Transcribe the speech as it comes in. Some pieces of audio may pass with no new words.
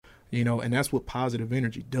And that's what positive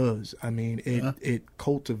energy does. I mean, it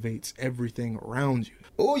cultivates everything around you.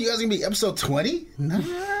 Oh, you guys gonna be episode 20? Nice.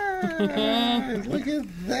 Look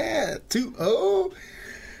at that. 2-0.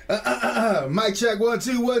 Mic check 1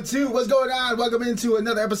 2 1 2. What's going on? Welcome into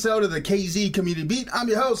another episode of the KZ Community Beat. I'm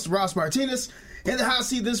your host, Ross Martinez. In the hot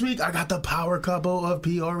seat this week, I got the power couple of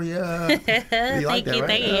Peoria. You like that,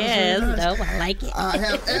 right? Yes, I like it. I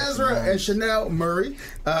have Ezra and Chanel Murry,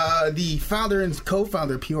 the founder and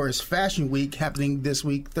co-founder of Peoria's Fashion Week, happening this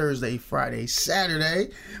week, Thursday, Friday, Saturday.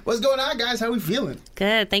 What's going on, guys? How we feeling?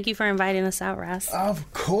 Good. Thank you for inviting us out, Ross.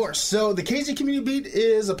 Of course. So the KZ Community Beat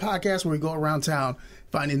is a podcast where we go around town,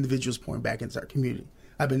 find individuals pouring back into our community.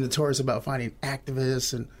 I've been notorious about finding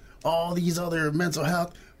activists and all these other mental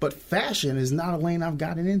health, but fashion is not a lane I've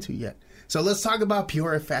gotten into yet. So let's talk about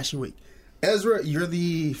Peoria Fashion Week. Ezra, you're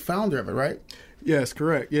the founder of it, right? Yes,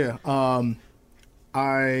 correct. Yeah. To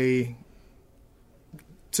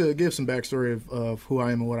give some backstory of who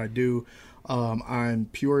I am and what I do, I'm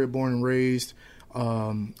Peoria born and raised.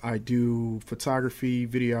 I do photography,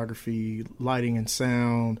 videography, lighting and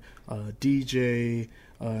sound, DJ,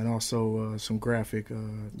 and also some graphic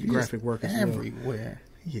work as well. Everywhere.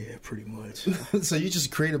 Yeah, pretty much. So you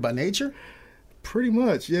just created by nature? Pretty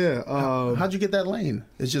much, yeah. How'd you get that lane?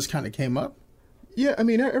 It just kind of came up? Yeah, I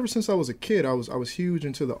mean, ever since I was a kid, I was huge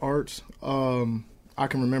into the arts. I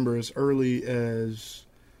can remember as early as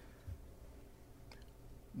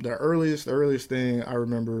the earliest thing I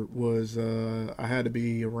remember was I had to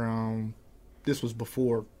be around. This was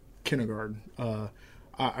before kindergarten. I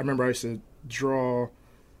remember I used to draw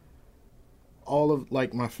all of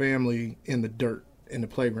like my family in the dirt. In the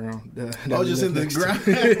playground. Just in the ground?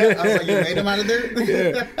 I was like, you made them out of dirt?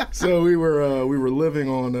 Yeah. So we were living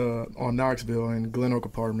on Knoxville in Glen Oak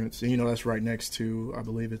Apartments. And, that's right next to, I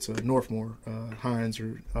believe it's Northmore, Hines,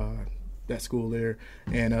 or that school there.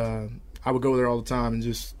 And I would go there all the time and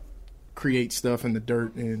just create stuff in the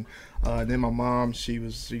dirt. And then my mom, she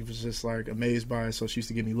was just like amazed by it. So she used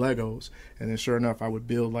to give me Legos. And then sure enough, I would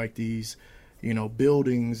build like these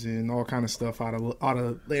buildings and all kind of stuff out of,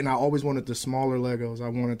 and I always wanted the smaller Legos. I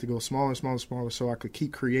wanted to go smaller, so I could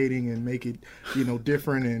keep creating and make it,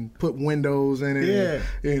 different and put windows in it. Yeah.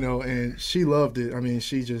 And she loved it. I mean,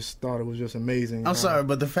 she just thought it was just amazing. I'm sorry,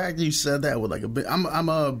 but the fact that you said that with like I'm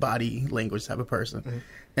a body language type of person. Mm-hmm.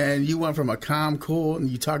 And you went from a calm, cool, and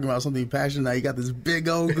you talking about something passionate. Now you got this big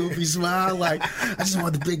old goofy smile. Like, I just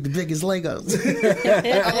want the biggest Legos.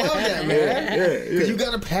 I love that, man. Because you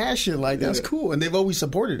got a passion. Like, that's cool. And they've always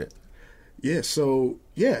supported it. Yeah. So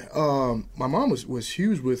my mom was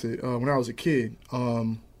huge with it when I was a kid.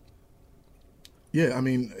 Yeah, I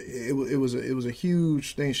mean, it was a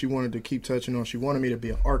huge thing she wanted to keep touching on. She wanted me to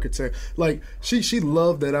be an architect. Like, she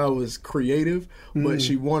loved that I was creative, but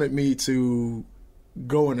she wanted me to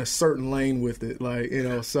go in a certain lane with it. Like,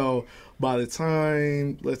 so by the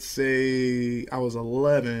time, let's say I was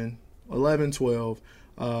 11, 12,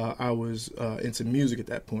 I was into music at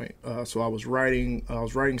that point. So I was writing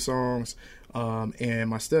songs, and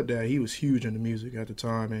my stepdad, he was huge into music at the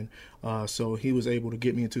time. And so he was able to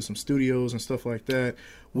get me into some studios and stuff like that,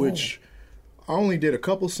 which I only did a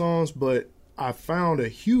couple songs, but I found a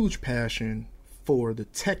huge passion for the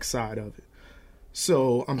tech side of it.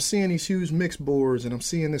 So I'm seeing these huge mix boards, and I'm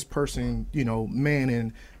seeing this person,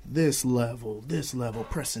 manning this level,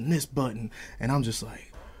 pressing this button, and I'm just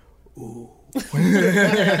like, ooh.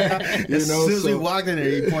 As soon as we walked in there,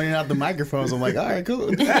 he pointed out the microphones. I'm like, all right,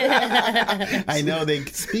 cool. I know they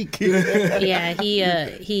speak. Yeah,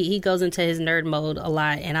 he goes into his nerd mode a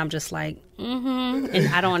lot, and I'm just like, and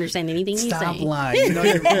I don't understand anything he's saying. Stop lying. You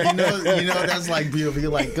know that's like beautiful.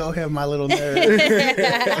 You're like, go ahead, my little nerd.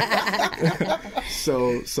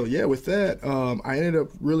 So yeah, with that, I ended up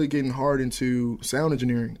really getting hard into sound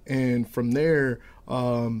engineering, and from there,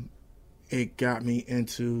 it got me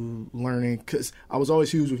into learning, because I was always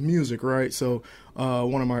huge with music, right? So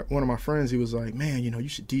one of my friends, he was like, man, you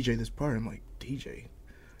should DJ this party. I'm like, DJ?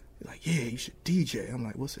 They're like, yeah, you should DJ. I'm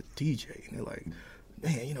like, what's a DJ? And they're like,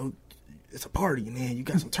 man, it's a party, man. You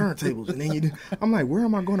got some turntables. And then I'm like, where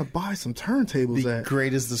am I going to buy some turntables the at?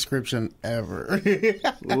 Greatest description ever.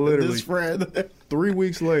 Literally. This friend. 3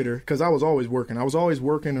 weeks later, because I was always working.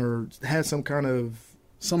 Or had some kind of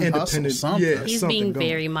some independent, hustle, something. He's something being going.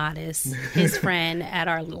 very modest. His friend, at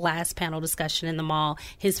our last panel discussion in the mall,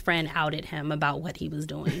 his friend outed him about what he was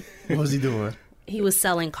doing. What was he doing? He was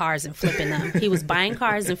selling cars and flipping them. He was buying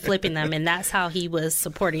cars and flipping them, and that's how he was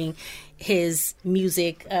supporting his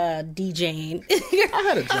music DJing. I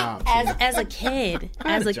had a job as a kid.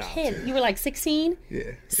 You were like 16? Yeah.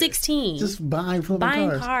 16. Just buying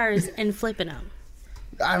cars and flipping them.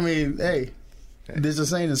 I mean, hey, There's a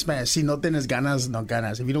saying in Spanish, si no tienes ganas, no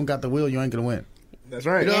ganas. If you don't got the will, you ain't going to win. That's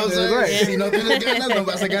right. You know what I'm saying? Right. Si no tienes ganas, no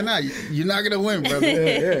vas a ganar. You're not going to win, brother.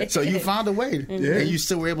 Yeah. So you found a way. Yeah. And you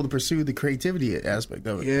still were able to pursue the creativity aspect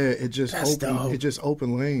of it. Yeah, it just That's opened. dope. It just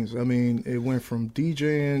opened lanes. I mean, it went from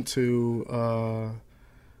DJing to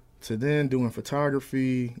then doing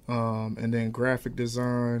photography, and then graphic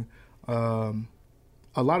design.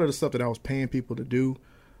 A lot of the stuff that I was paying people to do,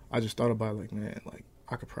 I just thought about like, man, like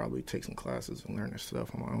I could probably take some classes and learn this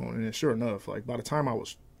stuff on my own. And then sure enough, like by the time I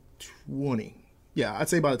was 20, I'd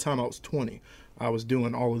say by the time I was 20, I was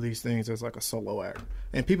doing all of these things as like a solo act.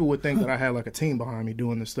 And people would think that I had like a team behind me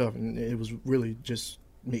doing this stuff, and it was really just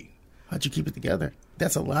me. How'd you keep it together?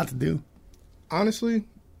 That's a lot to do. Honestly,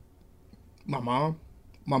 my mom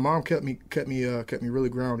kept me really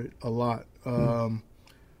grounded a lot.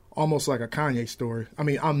 Almost like a Kanye story. I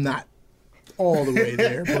mean, I'm not all the way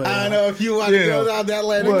there, but I know if you want to go down that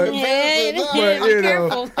lane, but you know,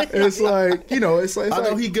 careful. it's like, you know, it's I know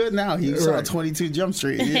like, he good now. He saw 22 Jump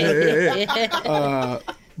Street.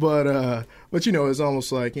 but you know, it's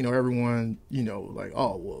almost like, you know, everyone, you know, like,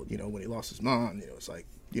 oh well, you know, when he lost his mom, you know, it's like,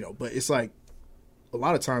 you know, but it's like a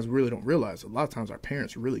lot of times we really don't realize. A lot of times our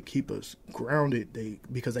parents really keep us grounded.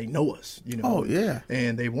 Because they know us, you know. Oh yeah,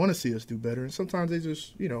 and they want to see us do better. And sometimes they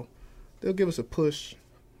just, you know, they'll give us a push,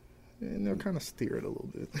 and they'll kind of steer it a little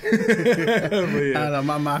bit. I know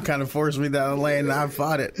my mom kind of forced me down the lane, and I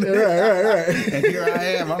fought it. Right. And here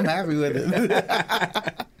I am. I'm happy with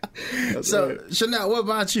it. So, right. Chanel, what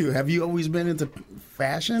about you? Have you always been into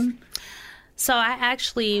fashion? So I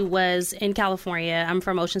actually was in California. I'm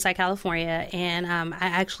from Oceanside, California, and I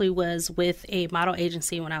actually was with a model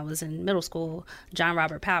agency when I was in middle school, John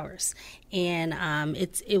Robert Powers, and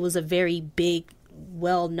it was a very big,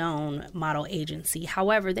 well-known model agency.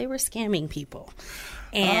 However, they were scamming people,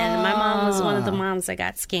 and my mom was one of the moms that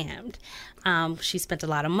got scammed. She spent a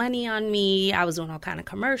lot of money on me. I was doing all kind of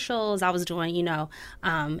commercials. I was doing, you know,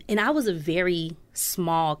 and I was a very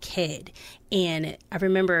small kid. And I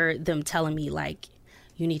remember them telling me, like,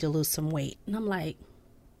 you need to lose some weight. And I'm like,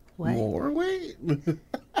 what? More weight?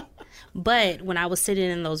 But when I was sitting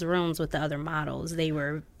in those rooms with the other models, they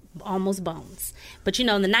were almost bones. But, you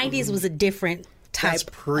know, in the 90s was a different type That's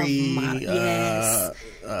pre. of model. Yes.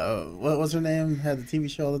 What was her name? Had the TV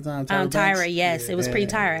show all the time. Tyra, yes, it was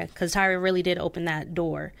pre-Tyra, because Tyra really did open that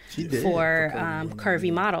door for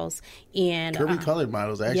curvy models and curvy colored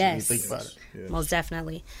models. Actually, yes, when you think about it, most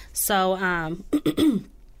definitely. So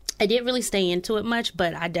I didn't really stay into it much,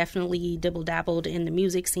 but I definitely dibble-dabbled in the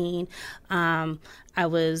music scene. I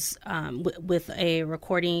was with a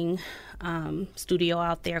recording studio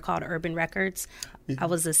out there called Urban Records. I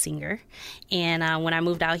was a singer, and when I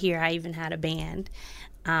moved out here, I even had a band.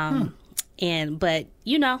 But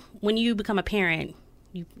you know, when you become a parent,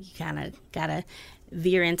 you kind of gotta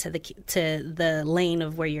veer into the lane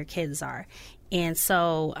of where your kids are. And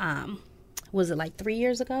so, was it like 3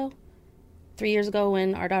 years ago? 3 years ago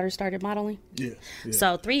when our daughter started modeling? Yeah.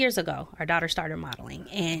 So 3 years ago, our daughter started modeling,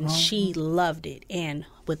 and she loved it. And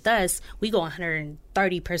with us, we go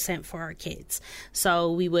 130% for our kids.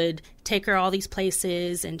 So we would take her all these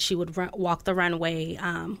places, and she would walk the runway.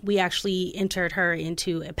 We actually entered her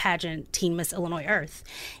into a pageant, Teen Miss Illinois Earth,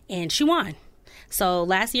 and she won. So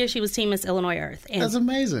last year she was Teen Miss Illinois Earth. And that's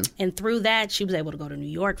amazing. And through that, she was able to go to New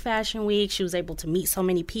York Fashion Week. She was able to meet so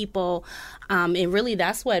many people. And really,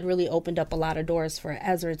 that's what really opened up a lot of doors for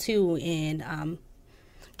Ezra, too, in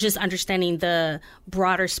just understanding the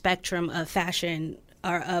broader spectrum of fashion,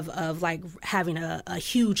 or of like having a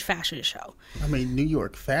huge fashion show. I mean, New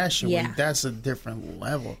York Fashion Week, that's a different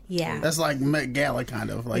level. Yeah. That's like Met Gala kind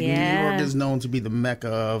of. Like New York is known to be the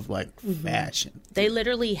mecca of like fashion. They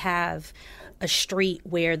literally have a street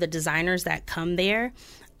where the designers that come there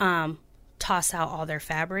toss out all their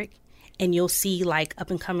fabric, and you'll see like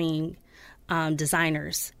up and coming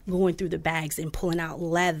designers going through the bags and pulling out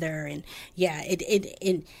leather, and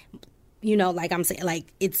it you know, like I'm saying,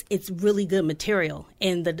 like it's really good material,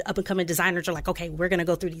 and the up and coming designers are like, okay, we're gonna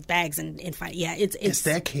go through these bags and find. Yeah, it's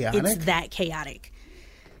that chaotic. It's that chaotic.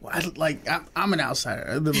 Well, I'm an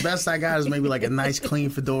outsider. The best I got is maybe like a nice clean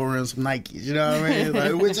fedora and some Nikes. You know what I mean?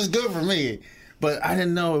 Like, which is good for me. But I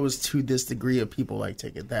didn't know it was to this degree of people like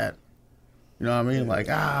taking that. You know what I mean? Like,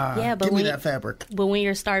 give me that fabric. But when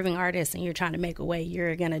you're a starving artist and you're trying to make a way,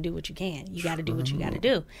 you're going to do what you can. You got to do what you got to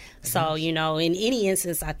do. So, you know, in any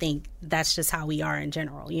instance, I think that's just how we are in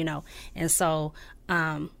general, you know. And so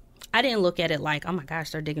I didn't look at it like, oh, my gosh,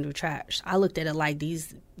 they're digging through trash. I looked at it like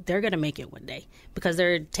they're going to make it one day because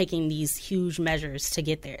they're taking these huge measures to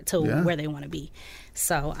get there, to where they want to be.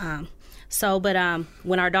 So, So, but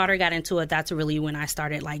when our daughter got into it, that's really when I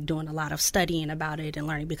started like doing a lot of studying about it and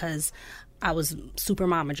learning, because I was super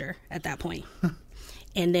momager at that point.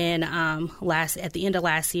 And then at the end of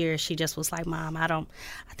last year, she just was like, "Mom, I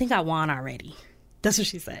think I won already." That's what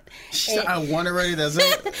she said. I won already, that's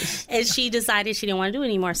it? And she decided she didn't want to do it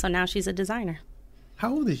anymore, so now she's a designer.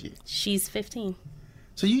 How old is she? She's 15.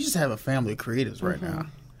 So you just have a family of creatives right now.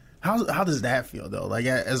 How does that feel, though? Like,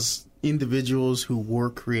 as individuals who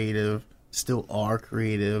were creative, still are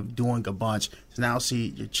creative, doing a bunch, to now see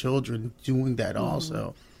your children doing that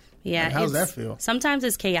also. Yeah. Like, how does that feel? Sometimes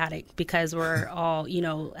it's chaotic because we're all,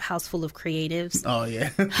 house full of creatives. Oh, yeah.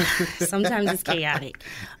 Sometimes it's chaotic.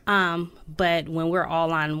 But when we're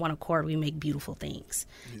all on one accord, we make beautiful things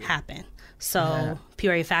happen. So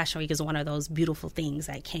Peoria Fashion Week is one of those beautiful things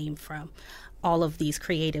that came from all of these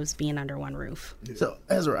creatives being under one roof. So,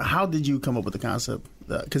 Ezra, how did you come up with the concept?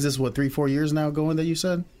 Because this is, 3-4 years now going that you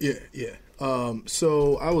said? Yeah.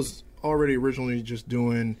 So I was already originally just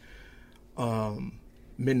doing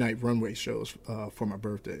midnight runway shows for my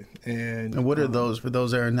birthday. And what are those for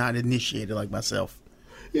those that are not initiated like myself?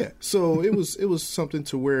 Yeah, so it was something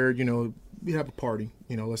to where, we have a party,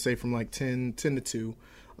 let's say from like 10 to 2,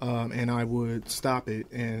 and I would stop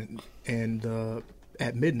it and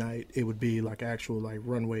at midnight it would be like actual like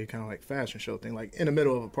runway kind of like fashion show thing, like in the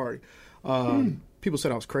middle of a party. People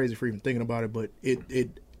said I was crazy for even thinking about it, but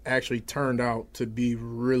it actually turned out to be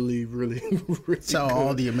really, really, really That's how good.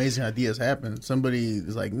 all the amazing ideas happen. Somebody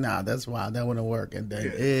is like, nah, that's wild, that wouldn't work, and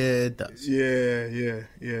then it does.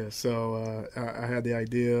 Yeah. So I had the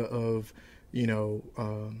idea of,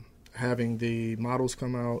 having the models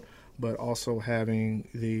come out, but also having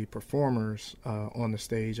the performers on the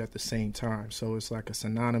stage at the same time. So it's like a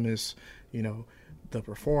synonymous, the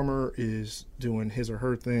performer is doing his or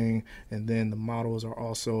her thing, and then the models are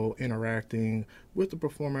also interacting with the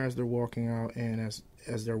performer as they're walking out and as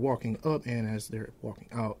they're walking up and as they're walking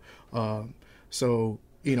out. So,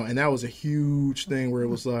 and that was a huge thing where it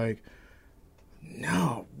was like,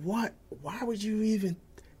 no, what? Why would you even?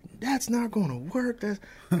 That's not going to work.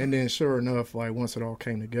 And then sure enough, like once it all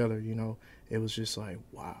came together, it was just like,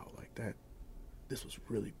 wow, like that. This was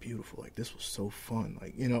really beautiful. Like, this was so fun.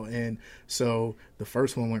 Like, and so the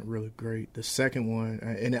first one went really great. The second one,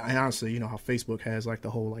 and honestly, how Facebook has like the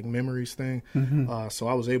whole like memories thing. So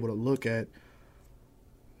I was able to look at,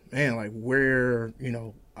 man, like where,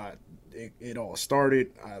 it all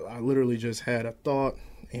started. I literally just had a thought,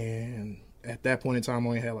 and at that point in time, I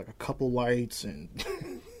only had like a couple lights and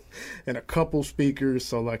and a couple speakers.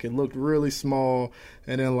 So like it looked really small.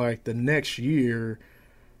 And then like the next year,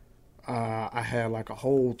 I had like a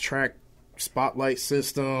whole track spotlight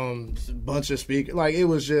system, a bunch of speakers. Like it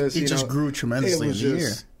was just, it just grew tremendously in the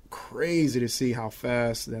year. Crazy to see how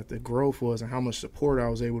fast that the growth was and how much support I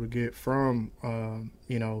was able to get from,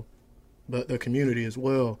 the community as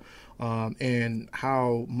well, and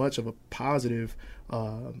how much of a positive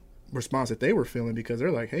response that they were feeling, because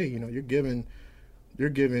they're like, hey, you're giving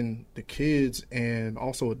the kids and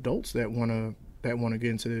also adults that want to get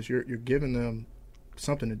into this, you're giving them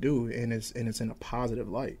something to do, and it's in a positive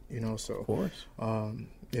light, so of course.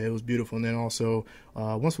 Yeah, it was beautiful. And then also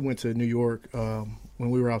once we went to New York, when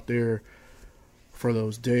we were out there for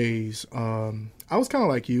those days, I was kind of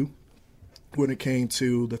like you when it came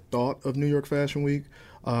to the thought of New York Fashion Week.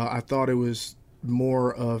 I thought it was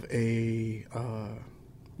more of a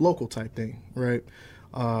local type thing, right?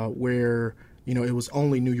 Where it was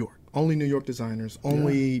only New York designers,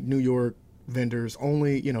 only New York vendors,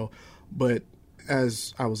 only but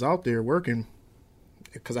as I was out there working,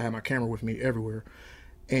 because I had my camera with me everywhere,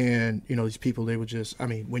 and these people, they would just,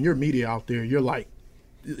 when you're media out there, you're like,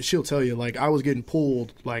 she'll tell you, like, I was getting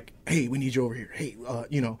pulled, like, hey, we need you over here, hey,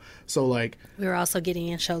 so like, we were also getting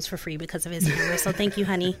in shows for free because of his camera, so thank you,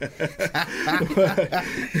 honey.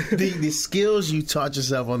 The skills you taught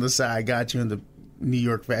yourself on the side got you in the New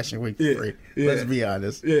York Fashion Week for free. Let's be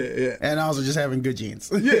honest. Yeah. And also just having good jeans.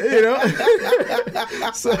 So because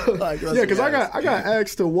I got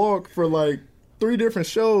asked to walk for like 3 different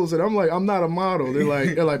shows, and I'm like, I'm not a model. They're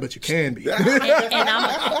like, but you can be.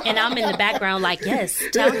 and I'm in the background like, yes,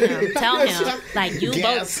 tell him. Like, you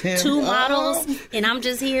both 2 models, and I'm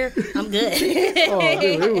just here. I'm good.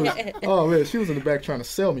 Oh man, she was in the back trying to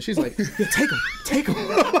sell me. She's like, take him.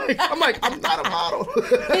 I'm like, I'm not a model.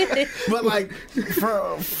 But like,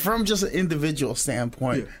 from just an individual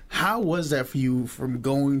standpoint, how was that for you, from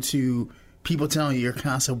going to people telling you your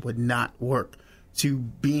concept would not work to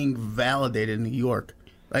being validated in New York?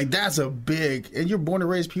 Like, that's a big, and you're born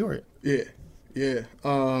and raised Peoria. Yeah.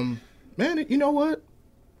 Man, you know what?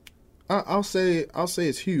 I'll say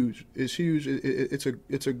it's huge. It's huge.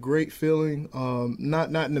 It's a great feeling. Not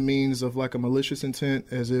in the means of like a malicious intent,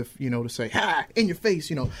 as if to say "ha" in your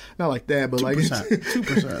face. Not like that, but 2%, like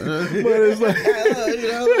 2%. But it's like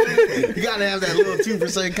you gotta have that little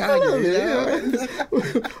 2% Kanye.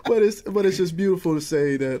 But it's just beautiful to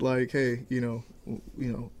say that, like, hey,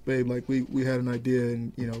 babe, like we had an idea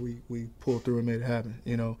and we pulled through and made it happen.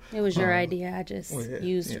 It was your idea. I just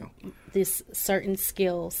used this certain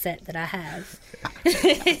skill set that I have.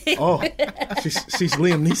 Oh, she's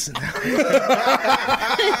Liam Neeson now.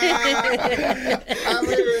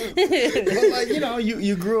 I mean,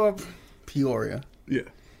 you grew up Peoria. Yeah.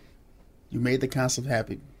 You made the concept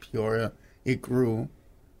happy, Peoria. It grew.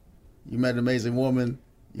 You met an amazing woman.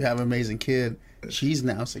 You have an amazing kid. She's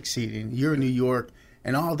now succeeding. You're in New York,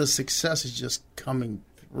 and all the success is just coming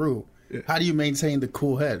through. Yeah. How do you maintain the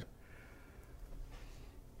cool head?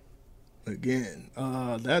 Again,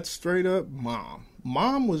 that's straight up mom.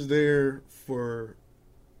 Mom was there for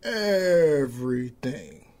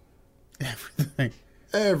everything.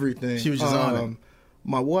 Everything. She was just on it.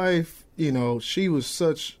 My wife, she was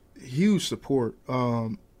such huge support.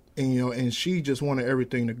 And she just wanted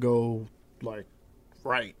everything to go like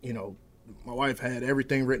right. My wife had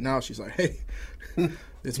everything written out. She's like, hey,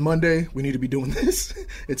 it's Monday, we need to be doing this.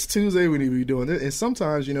 It's Tuesday, we need to be doing this. And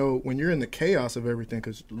sometimes, when you're in the chaos of everything,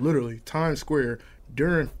 because literally Times Square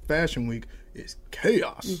during Fashion Week is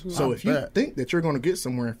chaos. Mm-hmm. So if you think that you're going to get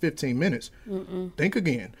somewhere in 15 minutes, think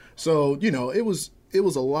again. So, it was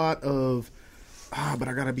a lot of, but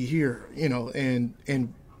I got to be here,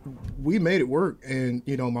 and we made it work. And,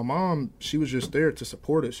 my mom, she was just there to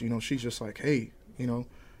support us. She's just like, hey,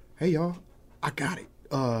 hey y'all, I got it.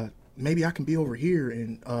 Maybe I can be over here,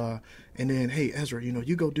 and then hey Ezra,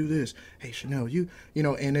 you go do this. Hey Chanel,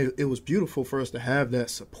 and it was beautiful for us to have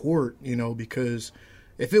that support, because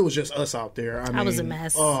if it was just us out there, I was a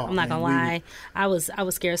mess. I'm not gonna lie. I was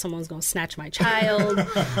scared someone was gonna snatch my child.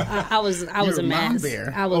 I was a mess.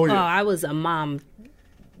 Bear. I was a mom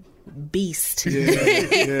beast. Yeah.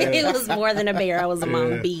 It was more than a bear. I was a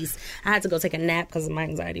mom beast. I had to go take a nap because my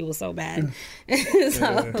anxiety was so bad.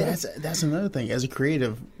 That's another thing. As a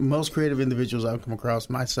creative, most creative individuals I've come across,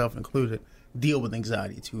 myself included, deal with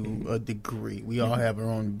anxiety to a degree. We all have our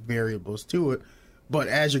own variables to it. But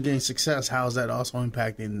as you're getting success, how is that also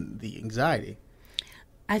impacting the anxiety?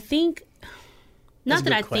 I think... Not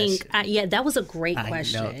that I think, that was a great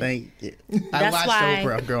question. No, thank you. I watched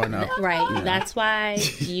Oprah growing up. Right, that's why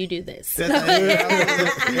you do this. I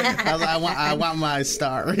want my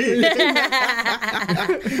star.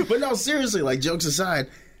 But no, seriously, like jokes aside,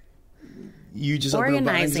 you just open up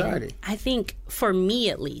about anxiety. I think, for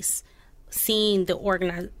me at least, seeing the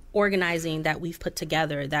organizing that we've put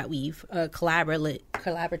together, that we've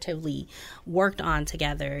collaboratively worked on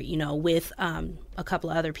together, with a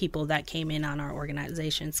couple of other people that came in on our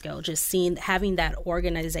organization skill, just having that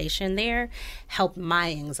organization there helped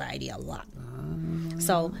my anxiety a lot.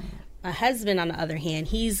 So my husband, on the other hand,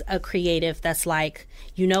 he's a creative that's like,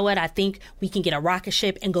 you know what, I think we can get a rocket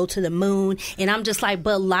ship and go to the moon. And I'm just like,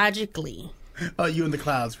 but logically. Oh, you in the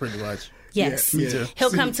clouds pretty much. Yes. Yeah, me too. He'll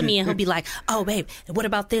come to me and he'll be like, oh, babe, what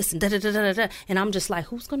about this? And da-da-da-da-da. And I'm just like,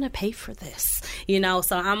 who's going to pay for this?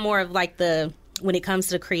 So I'm more of like when it comes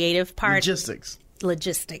to the creative part.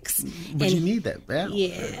 Logistics. But you need that battle.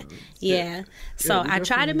 Yeah. So I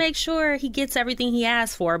try to make sure he gets everything he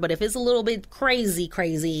asks for. But if it's a little bit crazy,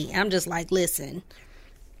 I'm just like, listen,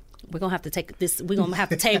 we're going to have to take this. We're going to have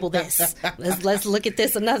to table this. Let's look at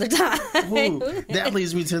this another time. Ooh, that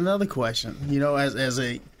leads me to another question. As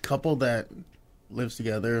a couple that lives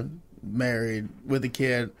together, married, with a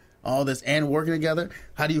kid, all this, and working together,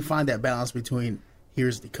 how do you find that balance between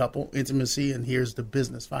here's the couple intimacy and here's the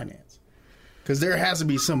business finance? Because there has to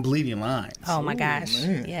be some bleeding lines. Oh, my gosh.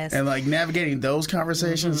 Man. Yes. And, navigating those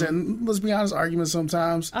conversations and, let's be honest, arguments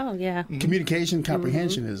sometimes. Oh, yeah. Communication,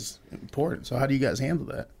 comprehension is important. So how do you guys handle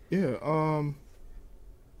that? Yeah. How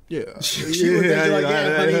do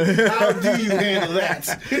you handle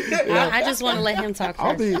that? I just want to let him talk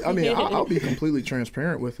first. I'll be completely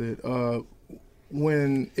transparent with it.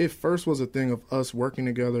 When it first was a thing of us working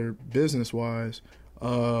together business-wise,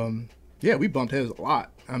 we bumped heads a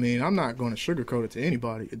lot. I'm not going to sugarcoat it to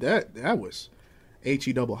anybody. That was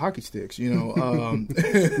HE double hockey sticks, He's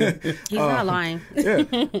not lying. Yeah.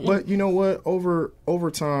 But you know what?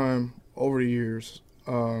 Over time, over the years,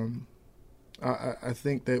 I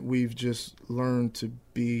think that we've just learned to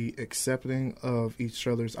be accepting of each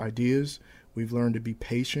other's ideas. We've learned to be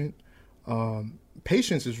patient.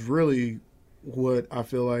 Patience is really what I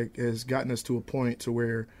feel like has gotten us to a point to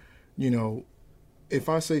where, if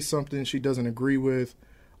I say something she doesn't agree with,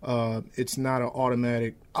 it's not an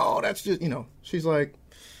automatic, oh, that's just, she's like,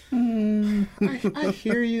 I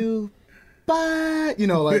hear you, but,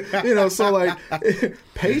 so like,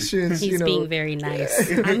 patience, He's being very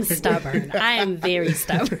nice. I'm stubborn. I am very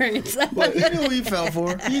stubborn. Well, he knew what he fell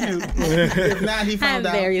for. He knew. If not, he found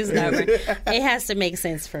out. I'm very stubborn. It has to make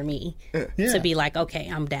sense for me to be like, okay,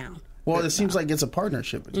 I'm down. Well, it seems like it's a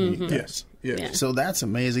partnership between you guys. Yes. Yeah. So that's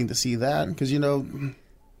amazing to see that, because,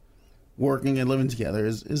 working and living together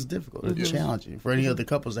is difficult. It's challenging. For any other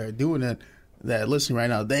couples that are doing it, that are listening right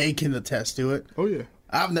now, they can attest to it. Oh, yeah.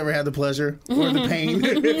 I've never had the pleasure or the pain.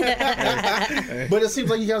 But it seems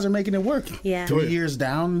like you guys are making it work. Yeah. 3 years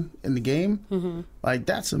down in the game. Like,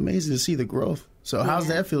 that's amazing to see the growth. So how's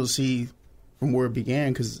that feel to see from where it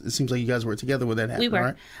began? Because it seems like you guys were together when that happened, We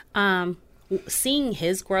were. right? Seeing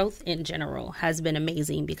his growth in general has been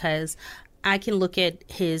amazing, because I can look at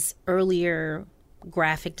his earlier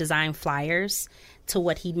graphic design flyers to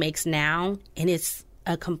what he makes now, and it's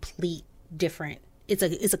a complete different.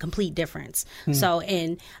 It's a complete difference. So,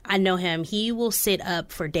 and I know him, he will sit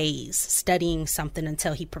up for days studying something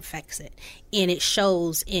until he perfects it. And it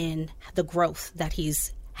shows in the growth that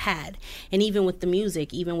he's had. And even with the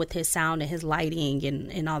music, even with his sound and his lighting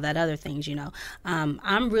and all that other things,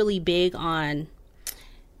 I'm really big on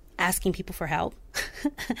asking people for help.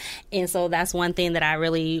 And so that's one thing that I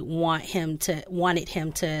really wanted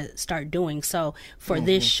him to start doing. So for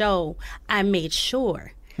this show, I made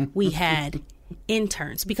sure we had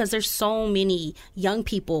interns, because there's so many young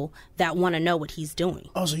people that want to know what he's doing.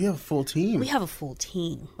 Oh, so you have a full team. We have a full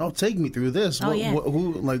team. Oh, take me through this. Oh, yeah.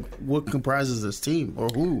 What comprises this team, or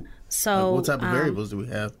who? So what type of variables do we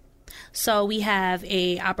have? So we have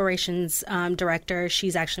a operations director.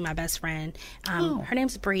 She's actually my best friend. Her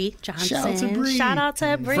name's Bree Johnson. Shout out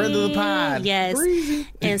to Bree. Friend of the pod. Yes. Breezy.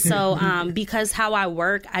 And so because how I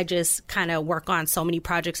work, I just kind of work on so many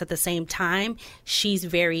projects at the same time. She's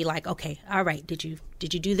very like, okay, all right, did you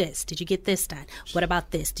do this? Did you get this done? What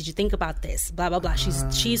about this? Did you think about this? Blah, blah, blah.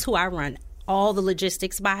 She's who I run all the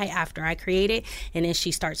logistics by after I create it, and then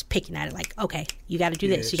she starts picking at it like, okay, you got to do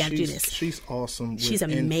this, you got to do this. She's awesome. She's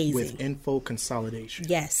amazing with info consolidation.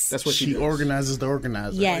 Yes, that's what she organizes the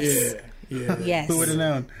organizer. Yes. Yeah. Yes. Who would have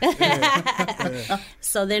known?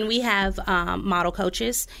 So then we have model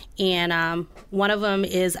coaches, and one of them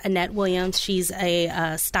is Annette Williams. She's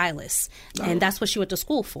a stylist, and that's what she went to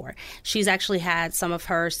school for. She's actually had some of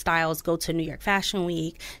her styles go to New York Fashion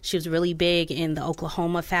Week. She was really big in the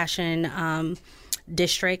Oklahoma fashion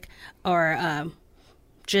district, or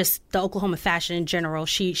just the Oklahoma fashion in general.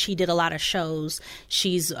 She did a lot of shows.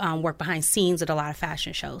 She's worked behind scenes at a lot of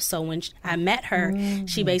fashion shows. So when I met her,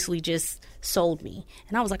 she basically just sold me.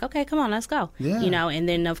 And I was like, okay, come on, let's go. Yeah. And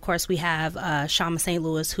then, of course, we have Shama St.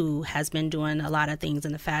 Louis, who has been doing a lot of things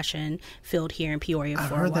in the fashion field here in Peoria for a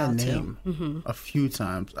while, I've heard that too. name a few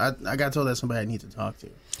times. I got told that's somebody I need to talk to.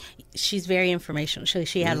 She's very informational.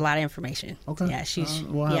 She had a lot of information. Okay. Yeah, she's...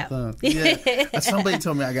 Somebody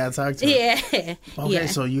told me I got to talk to her. Yeah. Okay,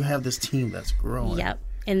 so you have this team that's growing. Yep.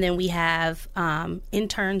 And then we have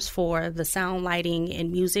interns for the sound, lighting,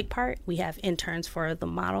 and music part. We have interns for the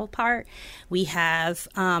model part. We have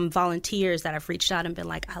volunteers that have reached out and been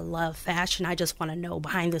like, I love fashion. I just want to know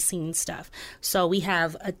behind the scenes stuff. So we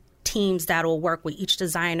have teams that will work with each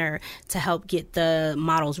designer to help get the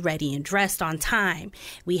models ready and dressed on time.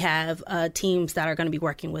 We have teams that are going to be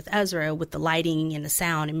working with Ezra with the lighting and the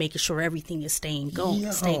sound and making sure everything is stay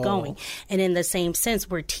going. And in the same sense,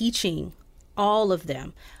 we're teaching all of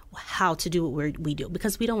them how to do what we do,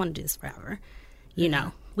 because we don't want to do this forever. We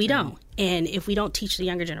don't. And if we don't teach the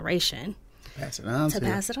younger generation pass it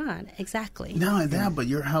on. Exactly. Not only that, but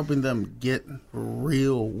you're helping them get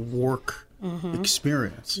real work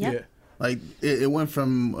experience. Yep. Yeah. Like it went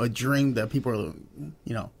from a dream that people are,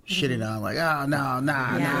 shitting on, like, oh no,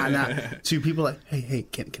 to people like, hey,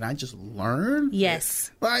 can I just learn?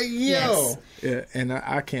 Yes. Like, Yes. Yeah, and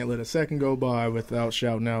I can't let a second go by without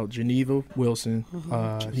shouting out Geneva Wilson.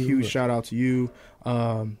 Huge shout out to you.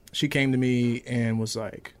 She came to me and was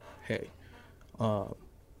like, hey,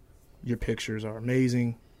 your pictures are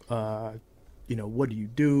amazing. What do you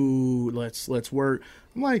do? Let's work.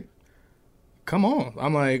 I'm like, come on.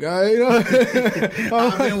 I'm like, I've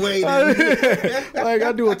been waiting.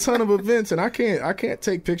 I do a ton of events, and I can't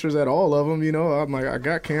take pictures at all of them. I'm like, I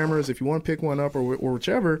got cameras. If you want to pick one up or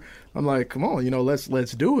whichever, I'm like, come on,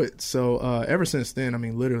 let's do it. So ever since then,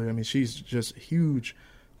 literally, she's just a huge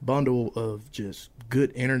bundle of just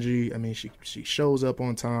good energy. She shows up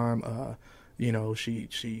on time.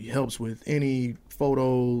 She helps with any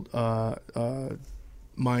photo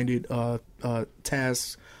minded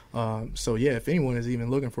tasks. So yeah, if anyone is even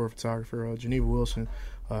looking for a photographer, Geneva Wilson,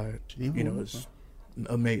 It's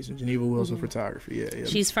amazing. Geneva Wilson Photography. Yeah.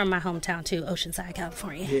 She's from my hometown too, Oceanside,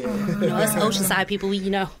 California. Yeah. Us Oceanside people, we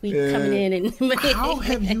coming in and. How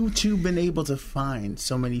have you two been able to find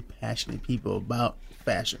so many passionate people about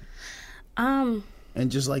fashion? And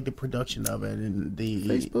just like the production of it and the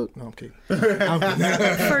Facebook. No, I'm kidding.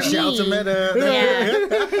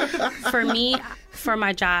 For me, for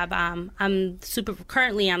my job, I'm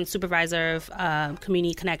supervisor of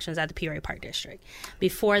community connections at the Peoria Park District.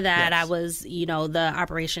 Before that, I was the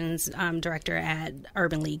operations director at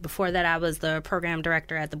Urban League. Before that, I was the program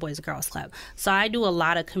director at the Boys and Girls Club. So I do a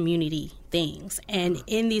lot of community things, and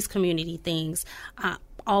in these community things,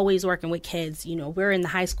 always working with kids. We're in the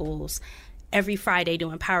high schools every Friday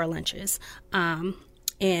doing power lunches. And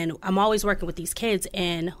I'm always working with these kids,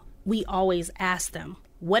 and we always ask them,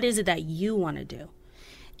 what is it that you want to do?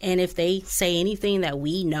 And if they say anything that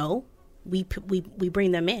we know, we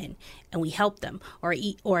bring them in and we help them, or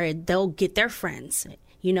they'll get their friends.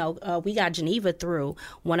 We got Geneva through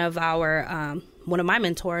one of my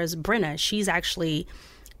mentors, Brenna.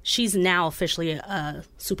 She's now officially a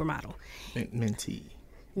supermodel. Mentee.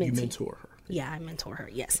 You mentor her. Yeah, I mentor her.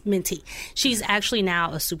 Yes, mentee. She's actually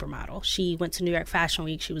now a supermodel. She went to New York Fashion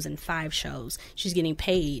Week. She was in 5 shows. She's getting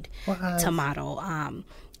paid to model.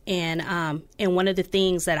 And one of the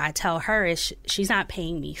things that I tell her is she's not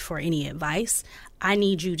paying me for any advice. I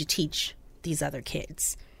need you to teach these other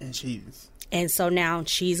kids. And so now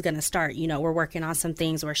she's going to start, we're working on some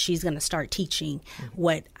things where she's going to start teaching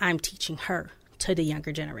what I'm teaching her to the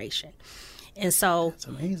younger generation. And so that's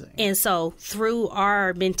amazing. And so through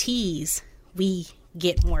our mentees, we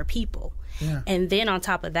get more people. Yeah. And then on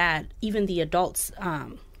top of that, even the adults,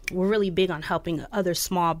 we're really big on helping other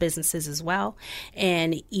small businesses as well.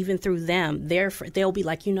 And even through them, they'll be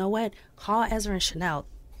like, you know what? Call Ezra and Chanel.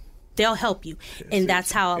 They'll help you. And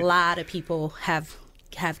that's how a lot of people have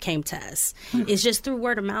came to us. It's just through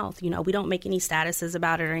word of mouth. We don't make any statuses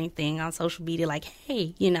about it or anything on social media like,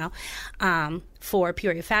 hey, for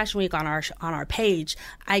Peoria Fashion Week on our page,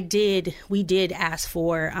 we did ask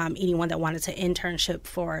for anyone that wanted to internship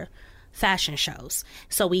for fashion shows.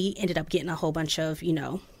 So we ended up getting a whole bunch of,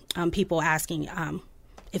 people asking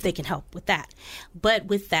if they can help with that. But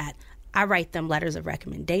with that, I write them letters of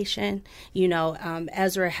recommendation.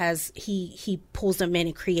 Ezra he pulls them in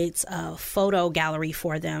and creates a photo gallery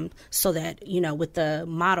for them so that, with the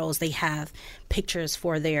models, they have pictures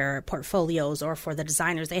for their portfolios, or for the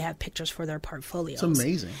designers, they have pictures for their portfolios. It's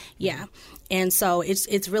amazing. Yeah. And so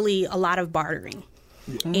it's really a lot of bartering.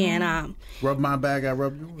 Yeah. And rub my bag, I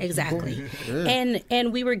rub yours. Exactly. Yeah.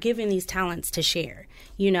 And we were given these talents to share.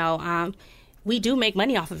 We do make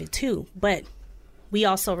money off of it too, but we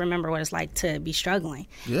also remember what it's like to be struggling.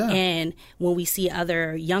 Yeah. And when we see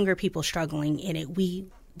other younger people struggling in it,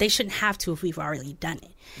 they shouldn't have to if we've already done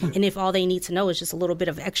it. And if all they need to know is just a little bit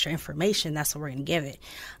of extra information, that's what we're going to give it.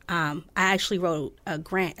 I actually wrote a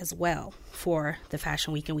grant as well for the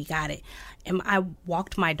Fashion Week, and we got it. And I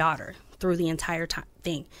walked my daughter through the entire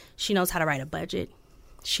thing. She knows how to write a budget.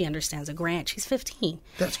 She understands a grant. She's 15.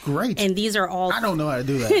 That's great. And these are all... I don't know how to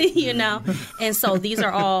do that. And so these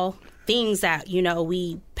are all things that,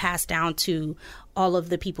 we pass down to all of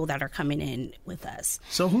the people that are coming in with us.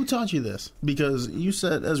 So who taught you this? Because you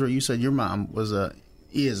said, Ezra, your mom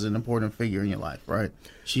is an important figure in your life, right?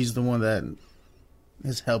 She's the one that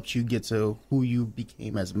has helped you get to who you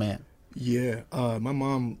became as a man. Yeah. My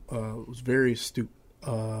mom was very astute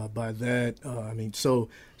by that. So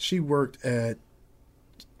she worked at,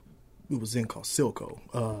 it was then called Silco,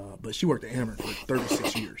 but she worked at Ameren for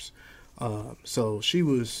 36 years. So she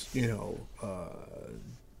was,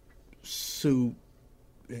 suit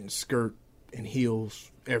and skirt and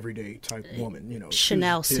heels everyday type woman,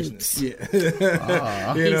 Chanel suits.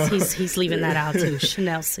 Yeah. He's leaving that out too.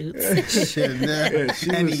 Chanel suits. Chanel. Yeah,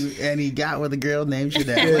 and he got with a girl named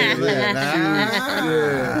Chanel.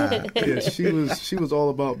 She was all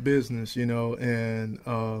about business, and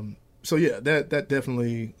so yeah, that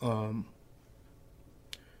definitely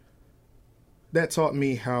that taught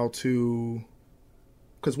me how to,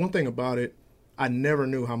 because one thing about it, I never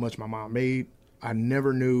knew how much my mom made. I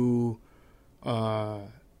never knew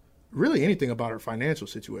really anything about her financial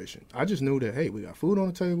situation. I just knew that, hey, we got food on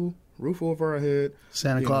the table, roof over our head.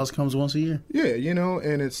 Santa Claus comes once a year. Yeah,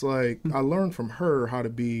 and it's like I learned from her how to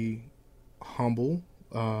be humble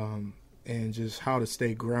and just how to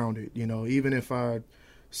stay grounded. Even if I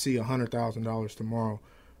see $100,000 tomorrow,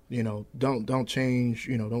 don't change.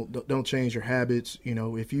 Don't change your habits.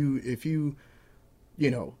 If you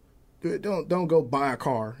don't go buy a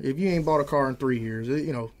car. If you ain't bought a car in 3 years,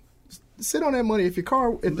 sit on that money. If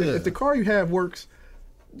the car you have works,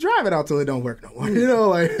 drive it out till it don't work no more. You know,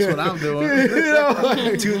 like That's what I'm doing. you know,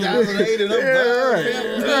 like, 2008 and up.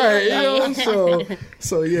 right. You know,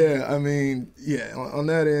 so yeah. I mean, yeah. On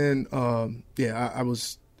that end, yeah, I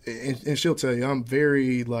was, and she'll tell you, I'm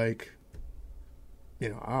very like, you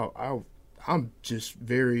know, I'm just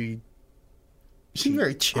very. She's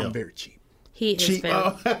very chill. I'm very cheap. He is Cheap.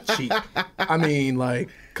 very Cheap. I mean, like,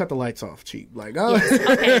 cut the lights off cheap. Like, yes.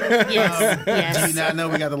 Okay. Yes. Do you not know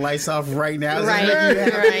we got the lights off right now? Right.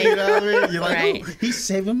 Right. You know what I mean? You're like, Right. ooh, he's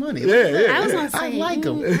saving money. yeah. I was gonna say, I like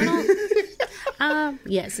him.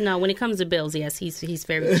 yes, no. When it comes to bills, yes, he's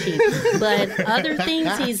very cheap. But other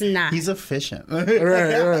things, he's not. He's efficient.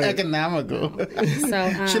 right. Economical. So,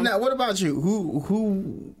 Shana, what about you?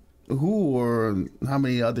 Who or how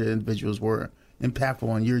many other individuals were impactful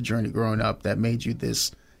on your journey growing up that made you this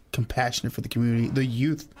compassionate for the community, the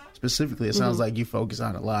youth specifically? It sounds like you focus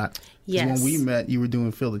on a lot. 'Cause Yes. when we met, you were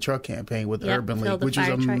doing Fill the Truck campaign with Yep, Urban Fill League, the which was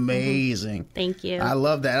Fire Truck. amazing. Thank you. I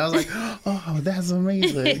love that. I was like, oh, that's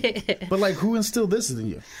amazing. But like, who instilled this in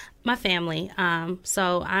you? My family.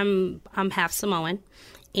 So I'm half Samoan,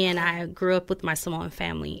 and I grew up with my Samoan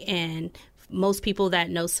family. And most people that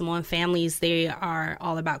know Samoan families, they are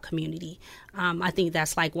all about community. I think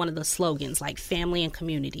that's like one of the slogans, like family and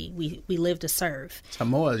community. We live to serve.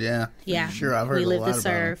 Samoa, yeah. Yeah, Sure, I've heard we a live lot to about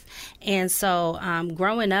serve. And so,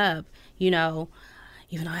 growing up, you know,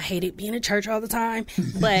 even though I hated being in church all the time,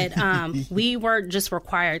 but we weren't just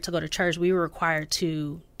required to go to church. We were required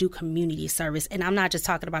to do community service. And I'm not just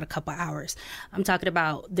talking about a couple hours. I'm talking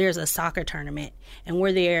about there's a soccer tournament, and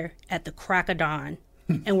we're there at the crack of dawn,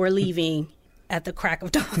 and we're leaving at the crack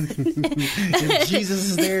of dawn. If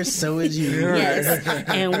Jesus is there, so is you. Yes,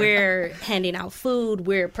 and we're handing out food.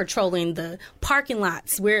 We're patrolling the parking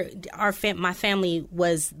lots. My family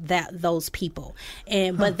was those people,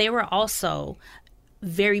 but they were also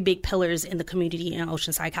very big pillars in the community in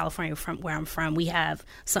Oceanside, California, from where I'm from. We have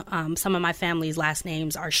some of my family's last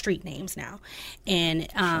names are street names now, and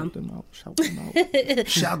Shout them out. Shout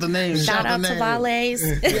the name. shout out the to name.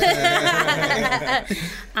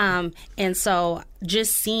 Vales. And so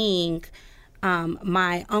just seeing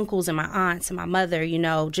my uncles and my aunts and my mother, you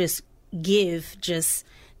know, just give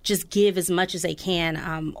as much as they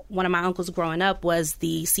can. One of my uncles growing up was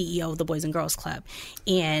the CEO of the Boys and Girls Club,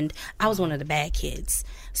 and I was one of the bad kids.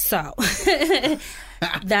 So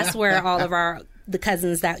that's where all of the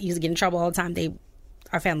cousins that used to get in trouble all the time,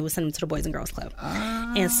 our family would send them to the Boys and Girls Club.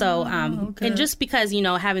 And so, and just because, you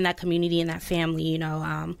know, having that community and that family, you know,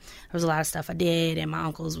 there was a lot of stuff I did, and my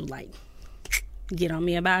uncles would like get on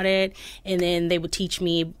me about it, and then they would teach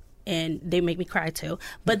me, and they make me cry too,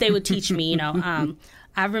 but they would teach me, you know,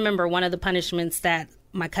 I remember one of the punishments that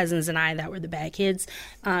my cousins and I that were the bad kids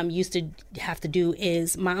used to have to do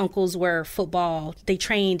is my uncles were they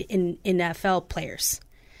trained in NFL players.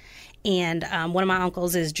 And one of my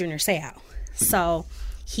uncles is Junior Seau. So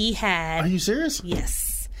he had... Are you serious? Yes.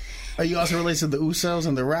 Are you also related to the Usos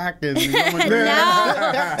and the Rock and the Roman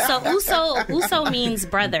No. So Uso means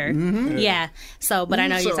brother. Mm-hmm. Yeah. So, but I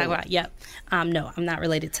know you're talking about, yep. No, I'm not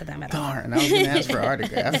related to them at all. Darn, I was going to ask for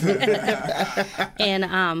autograph.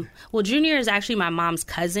 And, well, Junior is actually my mom's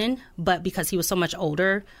cousin, but because he was so much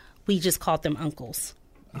older, we just called them uncles.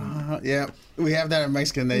 Yeah, we have that in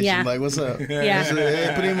Mexican Nation. Yeah. Like, what's up? Yeah.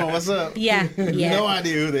 Hey, primo, what's up? Yeah. No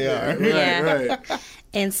idea who they are. Yeah. Right.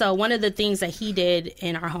 And so one of the things that he did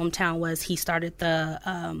in our hometown was he started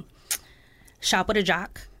the Shop with a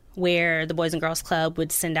Jock, where the Boys and Girls Club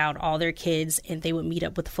would send out all their kids, and they would meet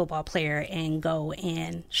up with the football player and go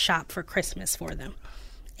and shop for Christmas for them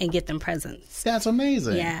and get them presents. That's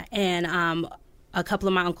amazing. Yeah. And a couple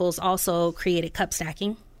of my uncles also created cup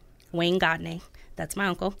stacking. Wayne Godney, that's my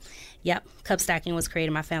uncle. Yep, cup stacking was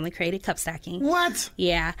created. My family created cup stacking. What?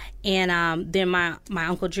 Yeah, and then my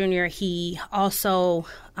Uncle Junior, he also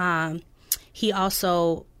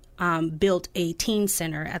built a teen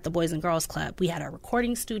center at the Boys and Girls Club. We had a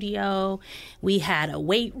recording studio, we had a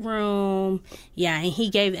weight room. Yeah,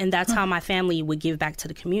 and that's how my family would give back to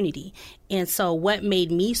the community. And so what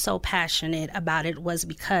made me so passionate about it was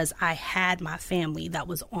because I had my family that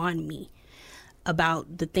was on me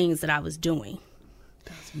about the things that I was doing.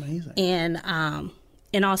 That's amazing.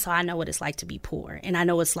 And also I know what it's like to be poor, and I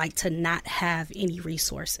know what it's like to not have any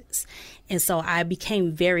resources. And so I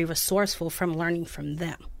became very resourceful from learning from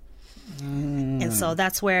them. And so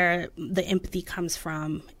that's where the empathy comes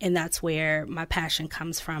from, and that's where my passion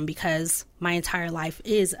comes from, because my entire life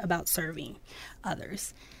is about serving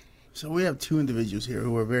others. So we have two individuals here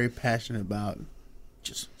who are very passionate about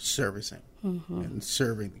just servicing and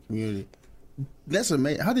serving the community. That's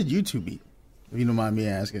amazing. How did you two meet? If you don't mind me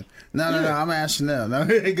asking. No, I'm asking them. No,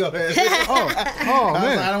 go ahead. Oh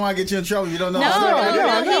man, I don't want to get you in trouble. You don't know.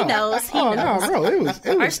 No, he knows. He knows. No, bro, it was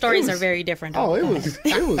Our stories are very different. Oh, it was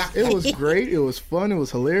great. It was fun. It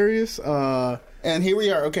was hilarious. And here we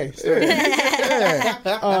are. Okay.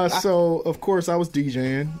 So of course I was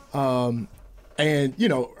DJing. And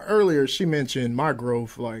earlier she mentioned my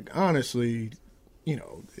growth. Like honestly,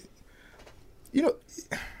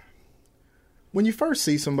 when you first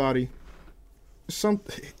see somebody,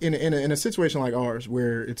 in a situation like ours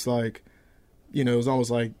where it's like, it was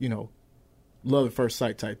almost like love at first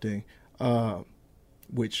sight type thing,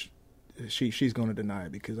 which she's going to deny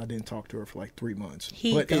it because I didn't talk to her for like 3 months.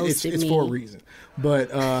 But it's for a reason. But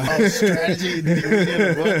strategy. Did he read in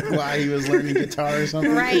a book while he was learning guitar or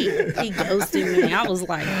something? Right. He ghosted me. I was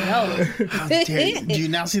like, no. Do you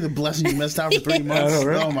now see the blessing you missed out for 3 months? know,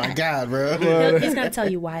 right? Oh my God, bro. He's going to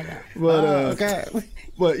tell you why though. But okay.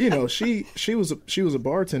 But she was a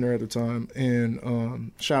bartender at the time,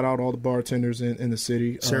 and shout out all the bartenders in the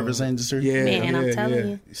city, Service industry. Yeah, Man, I'm telling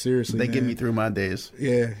you. Seriously, They man. get me through my days.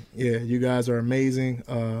 Yeah, you guys are amazing.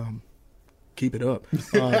 Keep it up.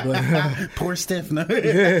 But, Poor stiff. No.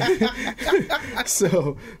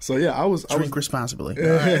 so yeah, I was Drink responsibly.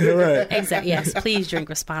 right. Exactly. Yes, please drink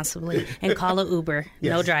responsibly and call an Uber.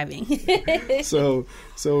 Yes. No driving. So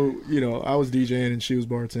I was DJing and she was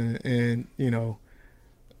bartending, and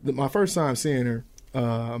my first time seeing her,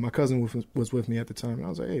 my cousin was with me at the time, and I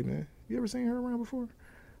was like, "Hey man, you ever seen her around before?"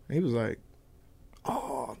 And he was like,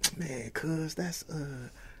 "Oh man, cuz that's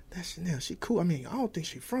Chanel. She cool. I mean, I don't think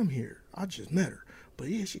she from here. I just met her, but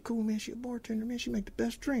yeah, she cool, man. She a bartender, man. She make the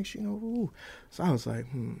best drinks, Ooh. So I was like,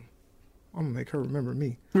 I'm gonna make her remember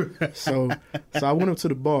me. So I went up to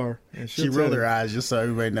the bar and She rolled her eyes just so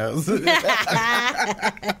everybody knows.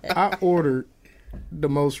 I ordered the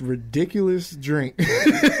most ridiculous drink.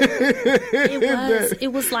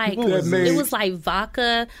 It was like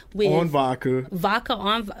vodka with vodka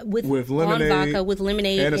with lemonade, on vodka with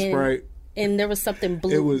lemonade and a Sprite. And there was something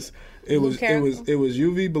blue. It was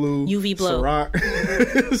UV blue. UV blue.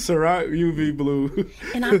 Ciroc UV blue.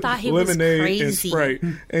 And I thought he was lemonade crazy. and Sprite.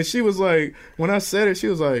 And she was like, when I said it, she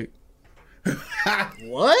was like,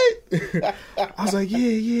 what? I was like,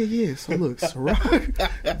 yeah. So look, Ciroc,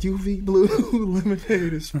 UV blue,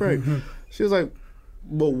 lemonade and Sprite. She was like,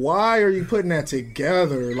 but why are you putting that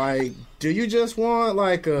together? Like, do you just want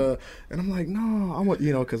like a? And I'm like, no, I want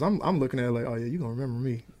because I'm looking at it like, oh yeah, you gonna remember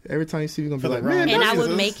me every time you see me, you're gonna be like, man. And I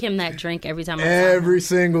would make him that drink every time. Every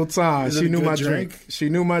single time. Is it She a knew good my drink? drink. She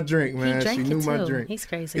knew my drink, man. He drank She knew it my too. drink. He's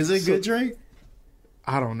crazy. Is it a good drink?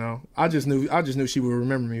 I don't know. I just knew she would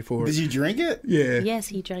remember me for it. Did you drink it? Yeah. Yes,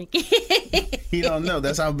 he drank. He don't know.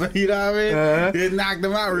 That's how, you know what I mean? It knocked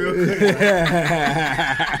him out real quick.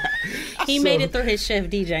 He made it through his shift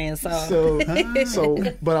DJing. So,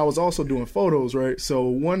 but I was also doing photos, right? So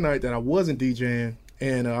one night that I wasn't DJing,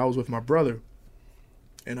 and I was with my brother,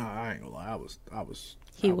 and I ain't gonna lie,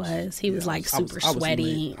 He was like super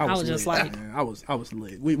sweaty. I was just like, man, I was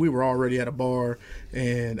lit. We were already at a bar,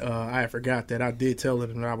 and I forgot that I did tell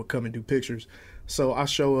them that I would come and do pictures. So I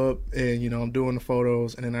show up, and I'm doing the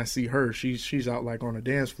photos, and then I see her. She's out like on the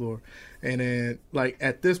dance floor, and then like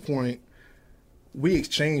at this point, we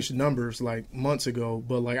exchanged numbers like months ago,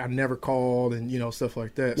 but like I never called and stuff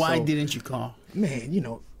like that. Why so, didn't you call? Man,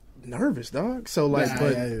 nervous, dog. So like,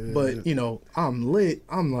 but I'm lit.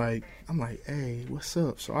 I'm like, hey, what's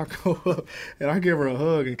up? So I go up and I give her a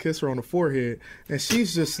hug and kiss her on the forehead, and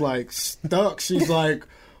she's just like stuck. She's like,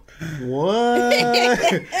 what?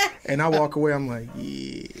 And I walk away. I'm like,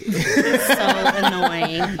 yeah. He's so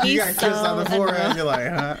annoying. You got kissed on the forehead. You're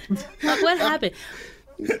like, huh? Like, what happened?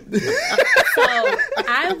 So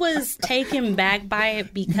I was taken back by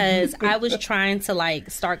it because I was trying to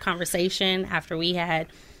like start conversation after we had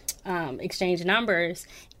exchanged numbers,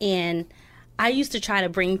 and I used to try to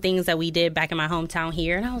bring things that we did back in my hometown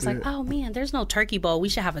here, and I was like, oh man, there's no turkey bowl. We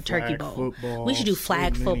should have a turkey bowl. Football, we should do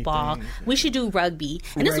flag football. We should do rugby.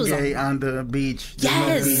 And this was on the beach.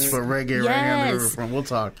 Yes. There's no beach for reggae right here on the riverfront. We'll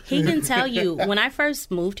talk. He can tell you, when I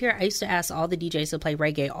first moved here, I used to ask all the DJs to play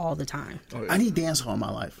reggae all the time. Oh, yeah. I need dance hall in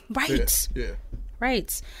my life. Right. Yeah.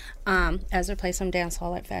 Right. Ezra, play some dance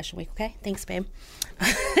hall at Fashion Week, okay? Thanks, babe.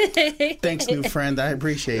 Thanks, new friend. I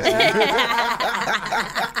appreciate you.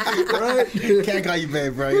 Right? Can't call you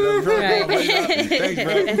babe, bro. Right. Thanks,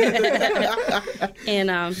 bro.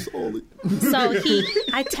 And I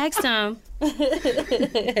text him.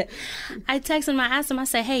 I asked him, I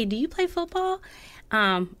said, hey, do you play football?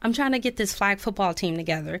 I'm trying to get this flag football team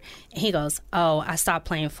together. And he goes, oh, I stopped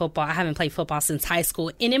playing football. I haven't played football since high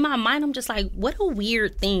school. And in my mind, I'm just like, what a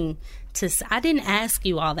weird thing to say. I didn't ask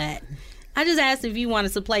you all that. I just asked if you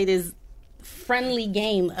wanted to play this friendly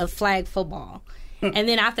game of flag football. And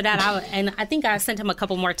then after that, I think I sent him a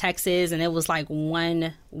couple more texts, and it was like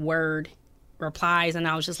 1 word replies, and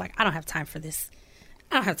I was just like, I don't have time for this.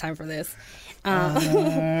 So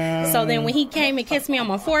then when he came and kissed me on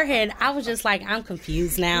my forehead, I was just like, I'm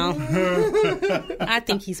confused now. I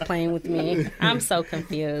think he's playing with me. I'm so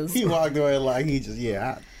confused. He walked away like he just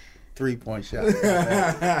 3-point shot.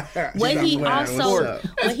 What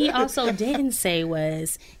he also didn't say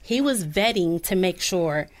was he was vetting to make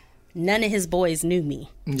sure none of his boys knew me.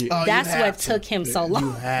 Yeah. That's what took him so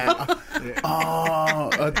long. A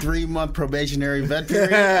 3-month probationary vet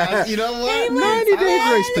period. You know what? 90-day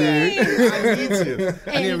grace period. I need to.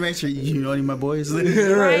 I need to make sure you know any of my boys.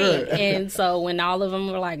 Right. And so when all of them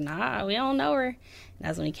were like, nah, we don't know her.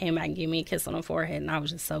 That's when he came back and gave me a kiss on the forehead, and I was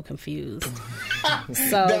just so confused.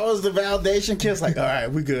 That was the validation kiss. Like, all right,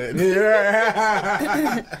 we good.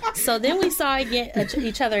 So then we saw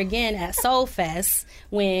each other again at Soul Fest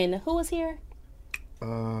when who was here?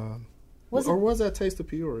 Was that Taste of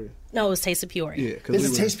Peoria? No, it was Taste of Peoria. Yeah,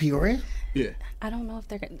 Is it Taste Peoria? Yeah. I don't know if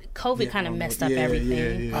COVID kind of messed up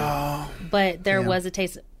everything. Yeah. But there was a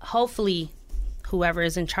taste. Hopefully, whoever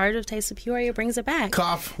is in charge of Taste of Peoria brings it back.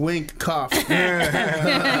 Cough, wink, cough. And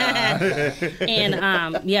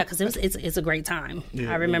because it's a great time.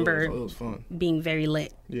 Yeah, I remember it was fun. being very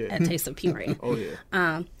lit at Taste of Peoria. Oh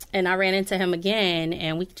yeah. And I ran into him again,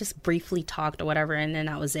 and we just briefly talked or whatever, and then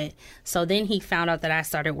that was it. So then he found out that I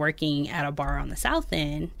started working at a bar on the South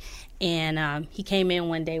End, and he came in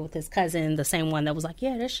one day with his cousin, the same one that was like,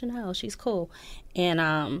 yeah, that's Chanel, she's cool.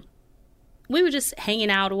 And we were just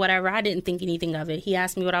hanging out or whatever. I didn't think anything of it. He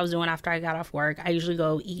asked me what I was doing after I got off work. I usually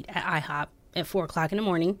go eat at IHOP at 4 o'clock in the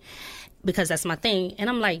morning because that's my thing. And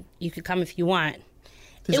I'm like, you could come if you want.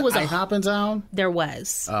 It was IHOP in town? There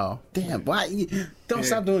was. Oh, damn. Why? Don't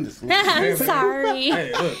stop doing this. I'm sorry.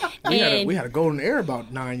 Hey, look, we had a golden era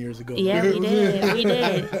about 9 years ago. Yeah, we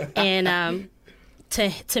did. And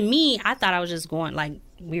to me, I thought I was just going, like,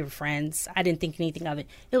 we were friends. I didn't think anything of it.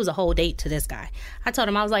 It was a whole date to this guy. I told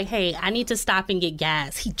him, I was like, hey, I need to stop and get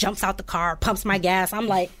gas. He jumps out the car, pumps my gas. I'm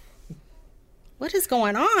like, what is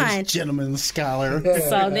going on? This gentleman scholar.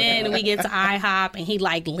 So then we get to IHOP, and he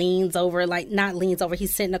like leans over, like not leans over,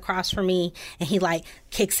 he's sitting across from me, and he like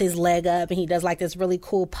kicks his leg up, and he does like this really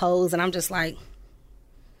cool pose, and I'm just like,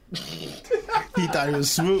 he thought he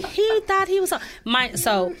was smooth. He thought he was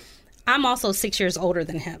so I'm also 6 years older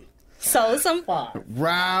than him. So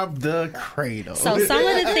rob the cradle. So some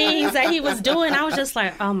of the things that he was doing, I was just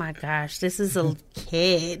like, oh my gosh, this is a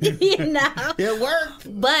kid, you know? It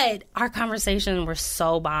worked. But our conversations were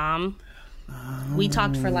so bomb. We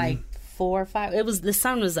talked for like 4 or 5. The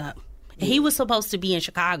sun was up. He was supposed to be in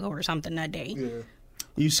Chicago or something that day. Yeah.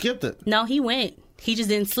 You skipped it. No, he went. He just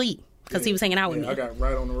didn't sleep because he was hanging out with me. I got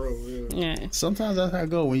right on the road. Yeah. Sometimes that's how I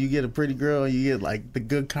go. When you get a pretty girl and you get like the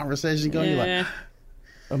good conversation going, you're like,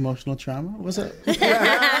 emotional trauma? What's up?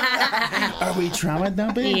 Are we trauma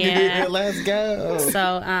dumping? Yeah. Let's go. So,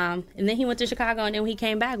 and then he went to Chicago, and then when he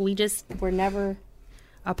came back, we just were never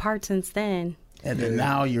apart since then. And then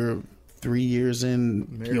now you're 3 years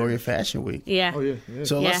in Peoria Fashion Week. Yeah. Oh, yeah.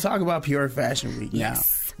 So let's talk about Peoria Fashion Week now.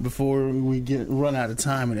 Before we run out of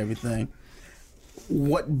time and everything.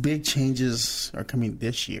 What big changes are coming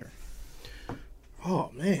this year? Oh,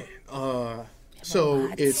 man. So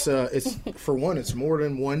it's for one, it's more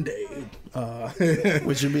than one day,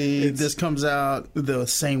 which would be this comes out the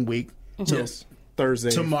same week. So yes, Thursday.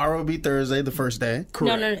 Tomorrow will be Thursday, the first day.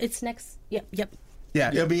 Correct. No, it's next. Yep.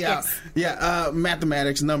 Yeah, it'll be out. Yeah,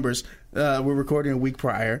 mathematics, numbers. We're recording a week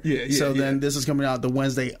prior. So then this is coming out the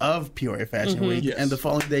Wednesday of Peoria Fashion Week, and the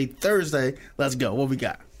following day, Thursday. Let's go. What we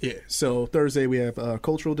got? Yeah. So Thursday we have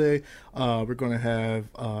Cultural Day. We're going to have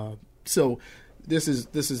so. This is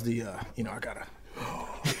the I gotta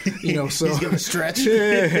so he's gonna stretch.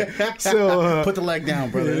 So put the leg down,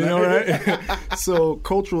 brother. You know, right? So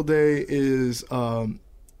Cultural Day is and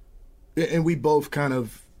we both kind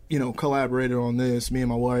of collaborated on this, me and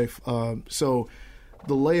my wife. So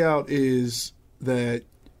the layout is that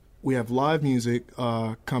we have live music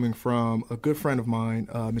coming from a good friend of mine,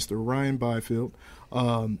 Mr. Ryan Byfield.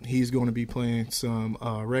 He's going to be playing some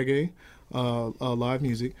reggae. Live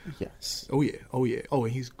music. Yes. Oh yeah. Oh,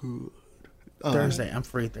 and he's good. Thursday. I'm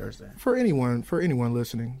free Thursday. For anyone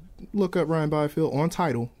listening, look up Ryan Byfield on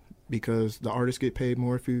Tidal because the artists get paid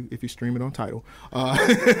more if you stream it on Tidal.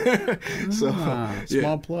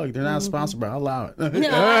 Small plug. They're not sponsored, but I'll allow it.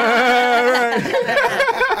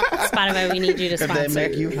 Spotify, we need you to If they sponsor.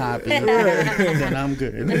 make you happy, then I'm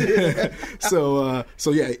good. So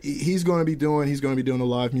yeah, he's going to be doing the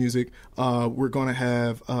live music. We're going to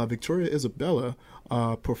have Victoria Isabella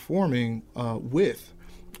performing with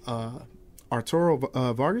Arturo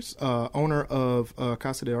Vargas, owner of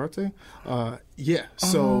Casa de Arte. Yeah.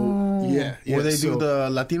 So yeah. Where they do the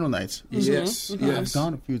Latino nights. Yes. Yes. I've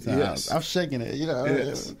gone a few times. Yes. I'm shaking it.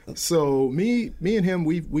 Yes. So me and him,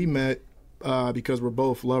 we met because we're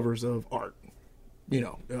both lovers of art.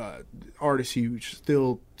 Art is huge.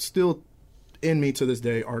 Still in me to this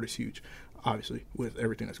day, art is huge. Obviously, with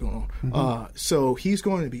everything that's going on. So he's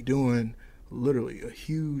going to be doing literally a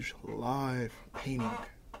huge live painting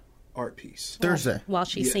art piece Thursday While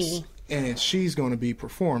she's singing. and she's going to be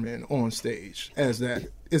performing on stage as that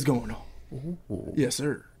is going on. Ooh. Yes,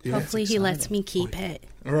 sir. Yeah, Hopefully he lets me keep it.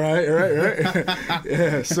 Right.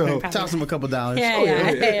 Yeah. So toss him a couple dollars.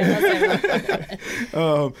 Yeah.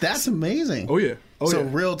 That's amazing. Oh yeah. So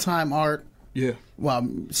real time art. Yeah. While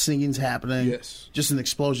singing's happening. Yes. Just an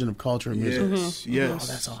explosion of culture and music. Yes.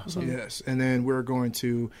 Oh, that's awesome. Yes. And then we're going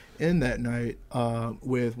to end that night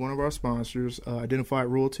with one of our sponsors, Identified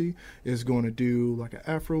Royalty, is going to do like an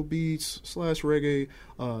Afro beats / reggae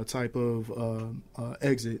type of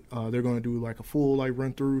exit. They're going to do like a full like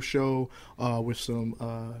run through show with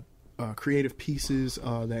some creative pieces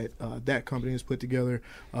that company has put together,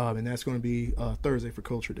 and that's going to be Thursday for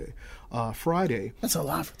Culture Day. Friday. That's a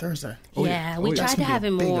lot for Thursday. We tried to have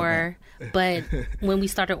it more, but when we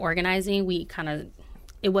started organizing,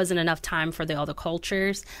 it wasn't enough time for the other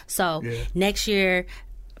cultures. So next year,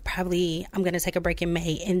 probably I'm going to take a break in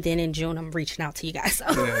May, and then in June I'm reaching out to you guys.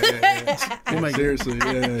 So. Seriously,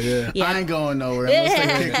 yeah. I ain't going nowhere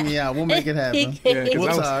unless they kick me out. We'll make it happen.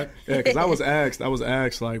 We'll talk. Because I was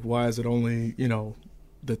asked like, why is it only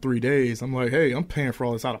the 3 days? I'm like, hey, I'm paying for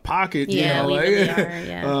all this out of pocket. We really are.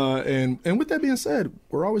 Yeah. And with that being said,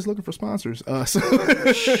 we're always looking for sponsors.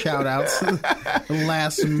 So shout outs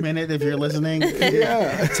last minute if you're listening.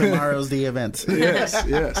 Yeah, tomorrow's the event.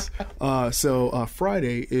 Yes. So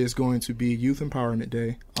Friday is going to be Youth Empowerment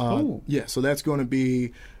Day. So that's going to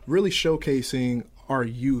be really showcasing our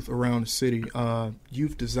youth around the city,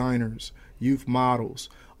 youth designers, youth models.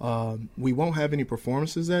 We won't have any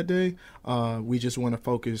performances that day. We just want to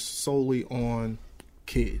focus solely on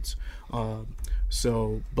kids.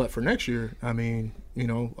 But for next year, I mean,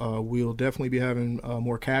 we'll definitely be having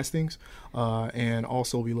more castings, and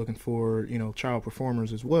also be looking for, child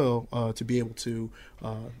performers as well, to be able to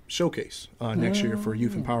showcase next year for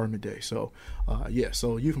Youth Empowerment Day. So,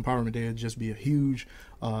 so Youth Empowerment Day would just be a huge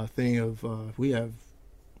thing of, we have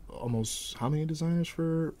almost how many designers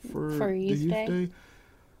for the Youth Day?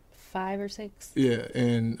 5 or 6. Yeah,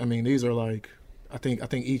 and I mean these are like I think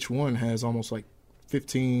each one has almost like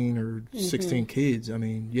 15 or 16 kids. I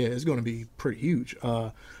mean, it's going to be pretty huge.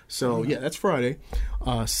 That's Friday.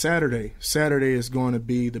 Saturday is going to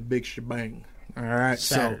be the big shebang. All right.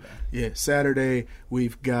 Saturday. So Saturday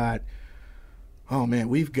we've got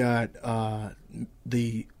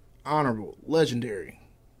the honorable, legendary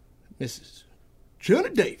Mrs.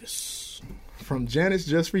 Janet Davis from Janet's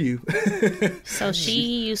Just For You. So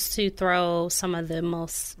she used to throw some of the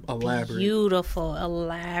most beautiful,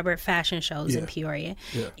 elaborate fashion shows in Peoria.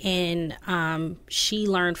 Yeah. And she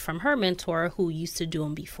learned from her mentor who used to do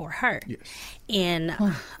them before her. Yes. And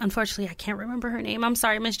unfortunately, I can't remember her name. I'm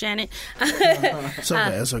sorry, Miss Janet. It's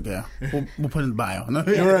okay. It's okay. We'll put it in the bio.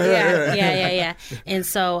 Yeah. And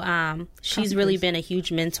so she's really been a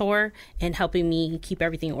huge mentor in helping me keep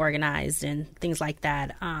everything organized and things like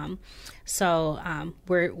that. She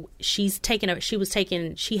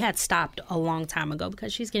had stopped a long time ago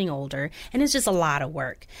because she's getting older and it's just a lot of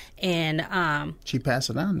work. And she passed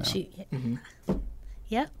it on now.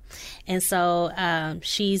 Yep. And so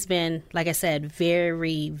she's been, like I said,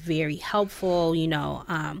 very, very helpful.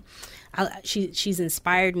 She's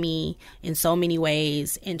inspired me in so many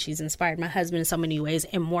ways, and she's inspired my husband in so many ways,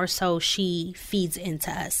 and more so she feeds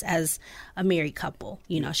into us as a married couple.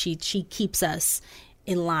 She keeps us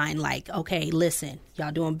in line, like, okay, listen,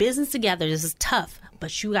 y'all doing business together, this is tough,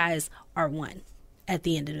 but you guys are one at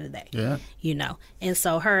the end of the day. Yeah. And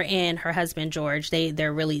so her and her husband George, they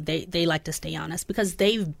like to stay on us because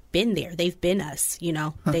they've been there, they've been us,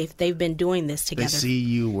 they've been doing this together. They see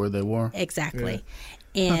you where they were. Exactly.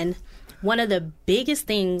 Yeah. And one of the biggest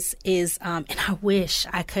things is, and I wish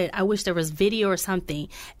there was video or something.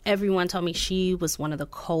 Everyone told me she was one of the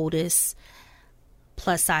coldest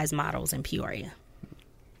plus size models in Peoria.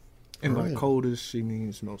 And by coldest, she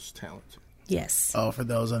means most talented. Yes. Oh, for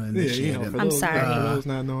those uninitiated. I'm sorry. For those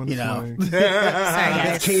not knowing the slang. Sorry,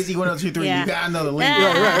 guys. It's KZ1023. Yeah. You gotta know the link.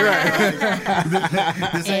 Yeah.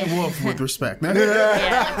 This ain't Wolf with respect.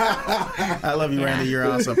 Yeah. I love you, Randy.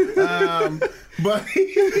 You're awesome. But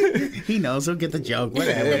he knows. He'll get the joke.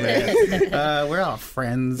 Whatever, man. We're all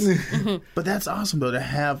friends. But that's awesome, though, to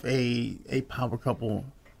have a power couple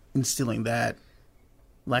instilling that,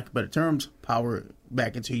 lack of better terms, power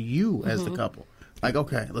back into you as the couple. Like,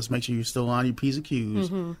 okay, let's make sure you're still on your P's and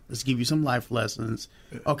Q's. Let's give you some life lessons.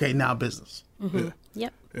 Okay, now business.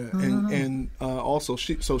 Yep. Yeah. And also,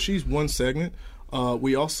 she's one segment.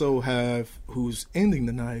 We also have, who's ending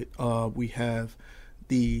the night, we have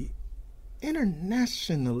the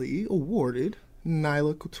internationally awarded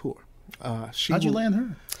Nyla Couture. How'd you land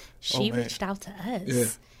her? She reached out to us. Yeah.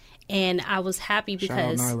 And I was happy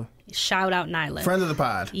because... Shout out Nyla. Friend of the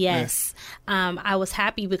pod. Yes. Yeah. I was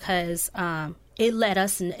happy because it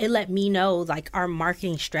let me know, like, our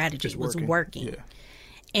marketing strategy was working. Yeah.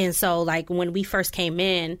 And so, like, when we first came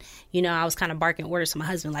in, you know, I was kind of barking orders to my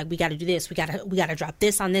husband, like, we got to do this. We got to drop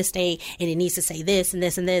this on this day, and it needs to say this and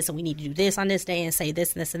this and this, and we need to do this on this day and say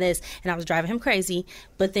this and this and this. And I was driving him crazy.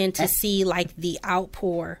 But then to see, like, the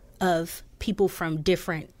outpour of people from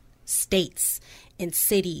different states and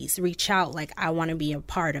cities reach out, like, I want to be a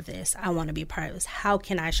part of this. I want to be a part of this. How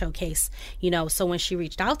can I showcase, you know? So when she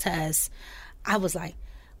reached out to us, I was like,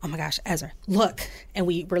 oh my gosh, Ezra, look. And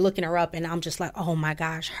we were looking her up, and I'm just like, oh my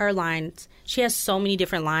gosh, her lines. She has so many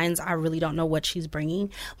different lines. I really don't know what she's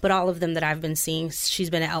bringing, but all of them that I've been seeing,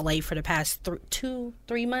 she's been in LA for the past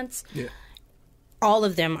 3 months. Yeah. All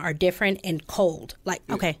of them are different and cold. Like,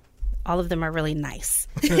 okay, all of them are really nice.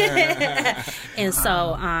 And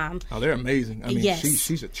so... they're amazing. I mean, yes.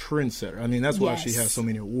 she's a trendsetter. I mean, that's why she has so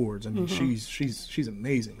many awards. I mean, she's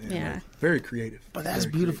amazing, man. Yeah. Like, very creative. But that's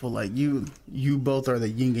very beautiful. Creative. Like, you both are the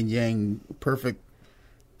yin and yang, perfect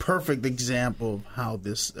example of how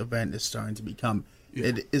this event is starting to become. Yeah.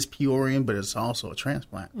 It is Peorian, but it's also a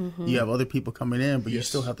transplant. You have other people coming in, but you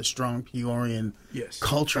still have the strong Peorian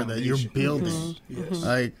culture that you're building.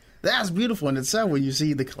 Like, that's beautiful in itself when you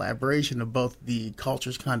see the collaboration of both the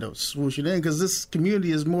cultures kind of swooshing in, because this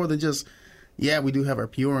community is more than just, we do have our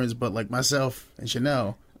Peorians, but like myself and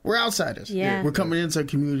Chanel, we're outsiders. Yeah. We're coming into a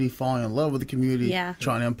community, falling in love with the community,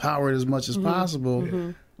 trying to empower it as much as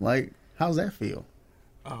possible. Like, how's that feel?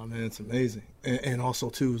 Oh, man, it's amazing. And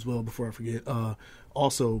also, too, as well, before I forget,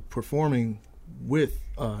 also performing with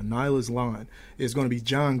Nyla's line is going to be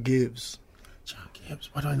John Gibbs. John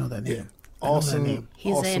Gibbs. Why do I know that name? Yeah. Awesome.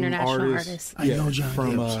 He's an international artist. I know John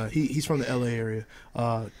Gibbs. He's from the LA area.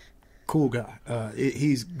 Cool guy.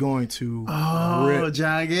 He's going to rip.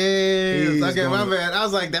 John Gibbs. Okay, my bad. I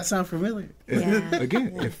was like, that sounds familiar. Yeah.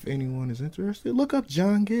 Again, if anyone is interested, look up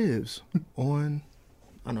John Gibbs on.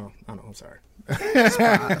 I know. I'm sorry.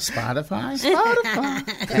 Spotify,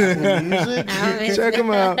 Apple Music. Check him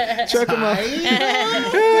out.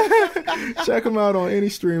 Check him out on any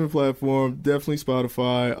streaming platform. Definitely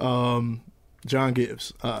Spotify. John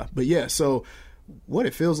Gibbs. But yeah, so what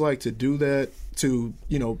it feels like to do that, to,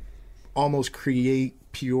 you know, almost create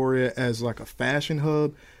Peoria as like a fashion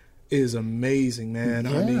hub is amazing, man.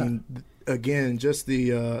 I mean, again, just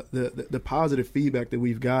the positive feedback that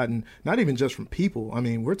we've gotten, not even just from people. I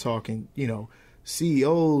mean, we're talking, you know,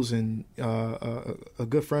 CEOs and a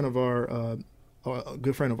good friend of ours,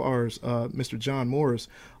 Mr. John Morris,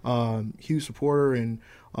 huge supporter and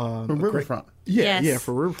from Riverfront.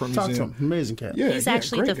 For Riverfront Talk Museum. To him. Amazing cat. Yeah, he's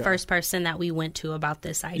actually the first person that we went to about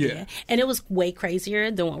this idea, and it was way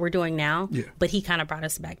crazier than what we're doing now. Yeah. But he kind of brought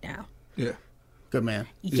us back down. Yeah. Good man.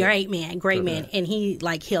 Great man. And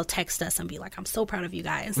he'll text us and be like, I'm so proud of you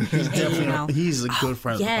guys. He's a good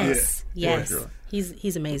friend. Yes.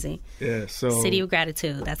 He's amazing. Yeah. So City of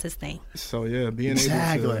Gratitude, that's his thing. So being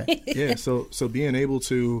able to so being able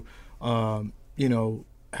to you know,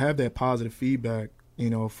 have that positive feedback, you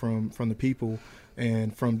know, from the people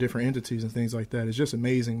and from different entities and things like that is just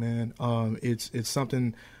amazing, man. It's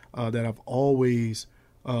something that I've always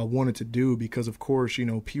wanted to do because, of course, you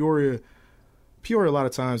know, Peoria a lot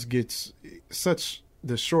of times gets such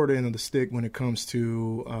the short end of the stick when it comes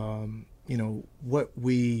to, you know, what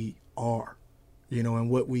we are, you know, and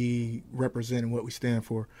what we represent and what we stand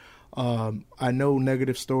for. I know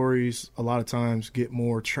negative stories a lot of times get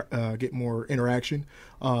more interaction,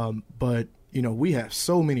 but you know, we have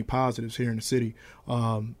so many positives here in the city.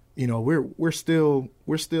 You know, we're still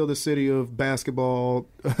the city of basketball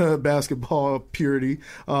purity.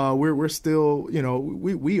 We're still, you know,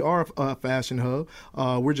 we are a fashion hub.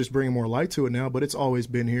 We're just bringing more light to it now, but it's always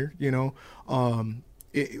been here. You know,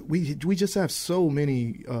 we just have so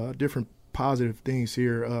many different positive things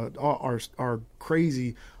here. Our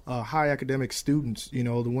crazy high academic students, the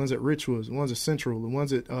ones at Richwoods, the ones at Central, the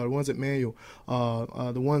ones at Manual,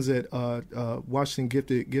 the ones at Washington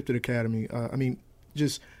Gifted Academy.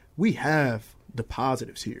 We have the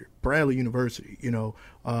positives here. Bradley University, so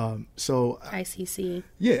ICC.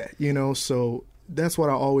 Yeah, so that's what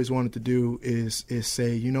I always wanted to do is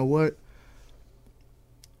say, you know what?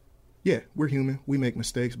 Yeah, we're human. We make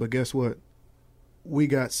mistakes, but guess what? We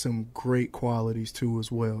got some great qualities too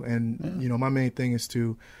as well. And, my main thing is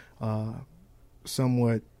to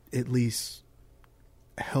somewhat at least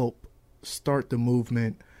help start the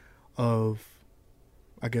movement of,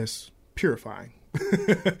 I guess, purifying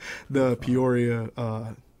the Peoria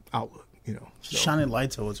outlook. Shining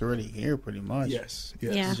light to what's already here, pretty much. Yes.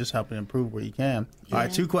 Yeah. Just helping improve where you can. All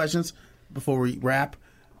right, 2 questions before we wrap.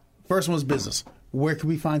 First one's business. Where can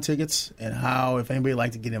we find tickets, and how, if anybody would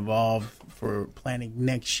like to get involved for planning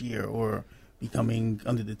next year or becoming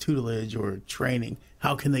under the tutelage or training,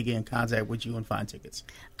 how can they get in contact with you and find tickets?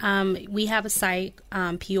 We have a site,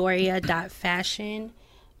 peoria.fashion.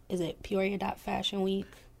 Is it peoria.fashion week?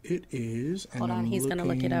 It is. Hold on, he's going to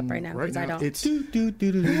look it up right now because I don't. It's I just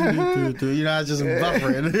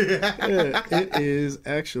buffering. it is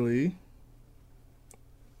actually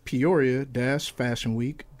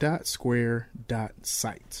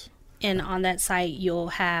Peoria-fashionweek.square.site. And on that site, you'll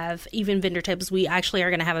have even vendor tables. We actually are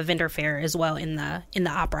going to have a vendor fair as well in the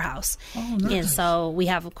Opera House. Oh, nice. And so we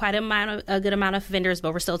have a good amount of vendors,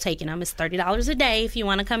 but we're still taking them. It's $30 a day if you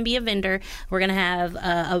want to come be a vendor. We're going to have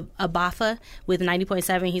a Bafa with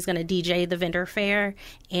 90.7. He's going to DJ the vendor fair,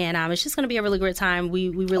 and it's just going to be a really great time. We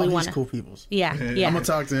really want to. Cool peoples. Yeah. I'm gonna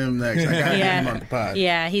talk to him next. I got him on the pod.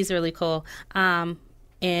 Yeah, he's really cool. Did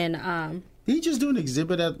he just do an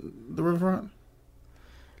exhibit at the riverfront?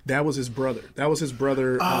 That was his brother.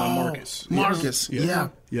 Marcus. Marcus, yeah.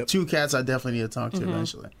 Yep. 2 cats I definitely need to talk to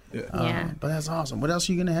eventually. Yeah. But that's awesome. What else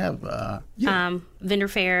are you going to have? Vendor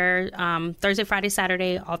fair, Thursday, Friday,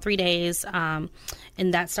 Saturday, all 3 days. And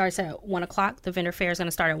that starts at 1 o'clock. The vendor fair is going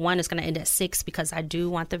to start at 1. It's going to end at 6 because I do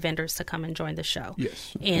want the vendors to come and join the show.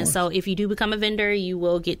 Yes. And so if you do become a vendor, you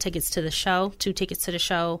will get tickets to the show, 2 tickets to the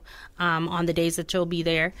show on the days that you'll be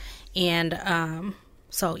there. And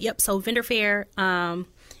so vendor fair.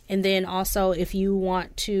 And then also, if you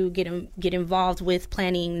want to get involved with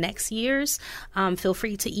planning next year's, feel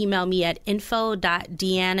free to email me at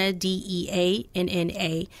info.deanna,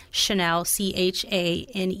 DEANNA, Chanel,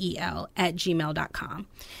 CHANEL, @gmail.com.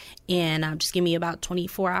 And just give me about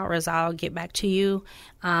 24 hours. I'll get back to you.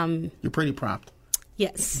 You're pretty prompt.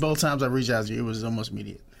 Yes. Both times I reached out to you, it was almost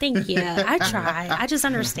immediate. Thank you. I try. I just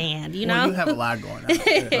understand, Well, you have a lot going on.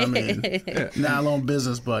 I mean, not alone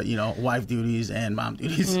business, but, wife duties and mom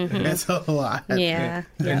duties. That's a lot. Yeah.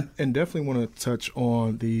 And definitely want to touch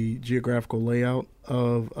on the geographical layout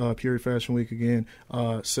of Peoria Fashion Week again.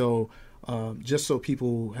 Just so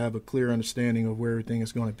people have a clear understanding of where everything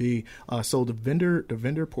is going to be. So the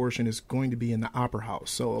vendor portion is going to be in the Opera House.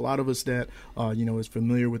 So a lot of us that, is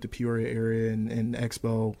familiar with the Peoria area and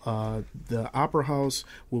Expo, the Opera House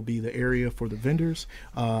will be the area for the vendors.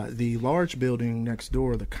 The large building next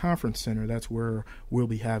door, the conference center, that's where we'll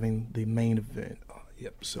be having the main event.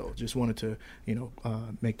 Yep. So just wanted to,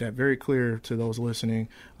 make that very clear to those listening,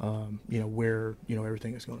 where,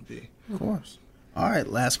 everything is going to be. Of course. All right,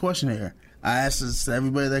 last question here. I ask this to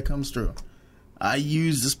everybody that comes through. I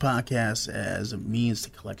use this podcast as a means to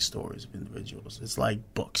collect stories of individuals. It's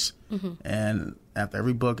like books. Mm-hmm. And after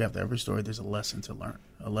every book, after every story, there's a lesson to learn,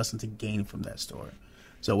 a lesson to gain from that story.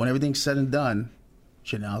 So when everything's said and done,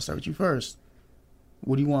 Chanel, I'll start with you first.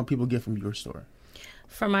 What do you want people to get from your story?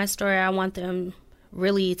 For my story, I want them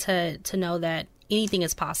really to know that anything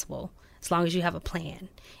is possible as long as you have a plan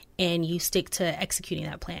and you stick to executing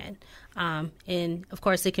that plan. And of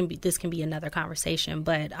course, this can be another conversation,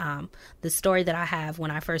 but the story that I have,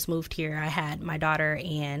 when I first moved here, I had my daughter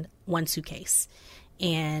and 1 suitcase,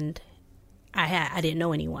 and I didn't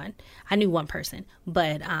know anyone. I knew one person,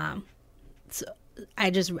 but so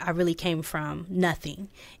I really came from nothing,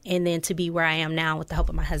 and then to be where I am now with the help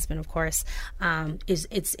of my husband, of course,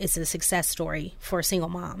 it's a success story for single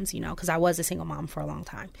moms, because I was a single mom for a long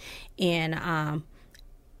time, and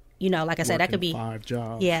like I said, that could be 5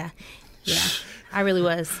 jobs. Yeah, I really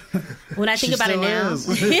was. When I think about it now,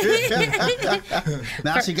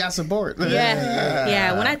 now she got support.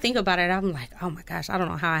 Yeah. When I think about it, I'm like, oh my gosh, I don't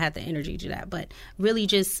know how I had the energy to do that, but really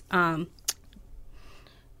just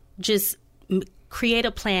create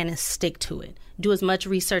a plan and stick to it. Do as much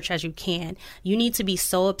research as you can. You need to be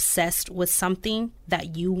so obsessed with something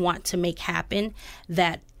that you want to make happen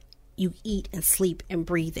that you eat and sleep and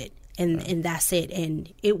breathe it. and that's it,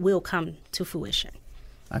 and it will come to fruition.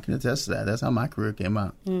 I can attest to that. That's how my career came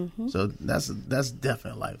out. Mm-hmm. So that's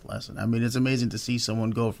definitely a life lesson. I mean, it's amazing to see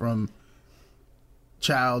someone go from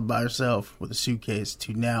child by herself with a suitcase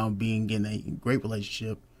to now being in a great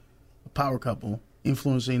relationship, a power couple,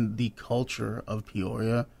 influencing the culture of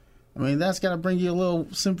Peoria. I mean, that's got to bring you a little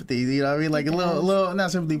sympathy, you know what I mean? Like a little,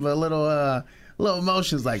 not sympathy, but a little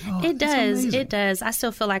emotions like, oh, it does. I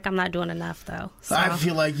still feel like I'm not doing enough, though. So. I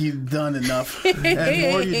feel like you've done enough.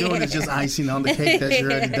 And what you're doing is just icing on the cake that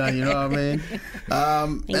you're already done, you know what I mean?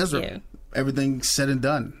 Thank Ezra, you. Everything said and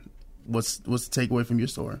done. What's the takeaway from your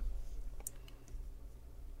story?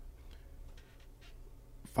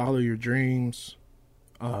 Follow your dreams,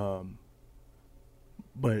 but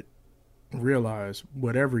realize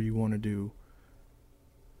whatever you want to do,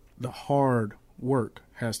 the hard work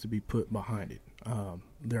has to be put behind it.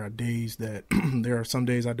 There are days that there are some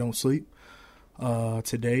days I don't sleep.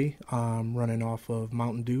 Today I'm running off of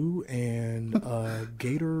Mountain Dew and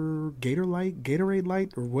Gatorade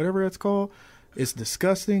Light or whatever that's called. It's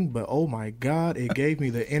disgusting, but oh my God, it gave me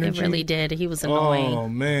the energy. It really did. He was annoying. Oh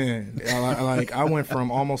man, I went from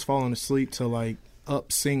almost falling asleep to like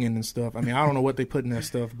up singing and stuff. I mean, I don't know what they put in that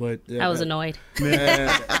stuff, but I was annoyed.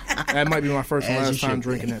 That might be my first and last time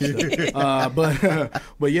drinking that stuff.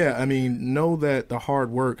 But yeah, I mean, know that the hard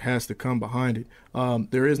work has to come behind it.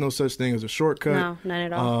 There is no such thing as a shortcut. No, not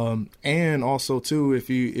at all. And also too, if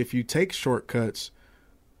you take shortcuts,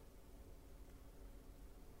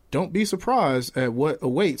 don't be surprised at what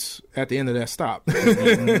awaits at the end of that stop.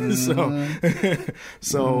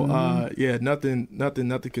 Yeah, nothing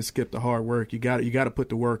can skip the hard work. You got to put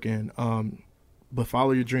the work in. But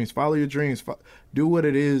follow your dreams. Follow your dreams. Do what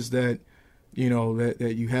it is that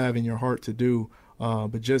that you have in your heart to do.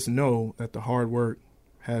 But just know that the hard work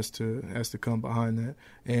has to come behind that,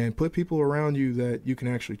 and put people around you that you can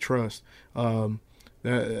actually trust.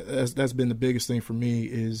 That's been the biggest thing for me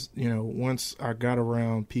is, once I got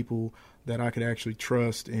around people that I could actually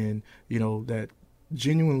trust and, that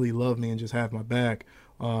genuinely love me and just have my back,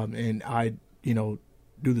 and I, do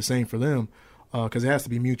the same for them, because it has to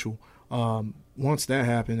be mutual. Once that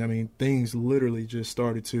happened, I mean, things literally just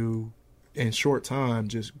started to, in short time,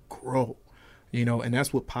 just grow. And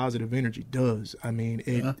that's what positive energy does. I mean,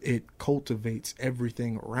 it cultivates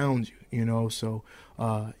everything around you, so,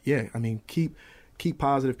 I mean, keep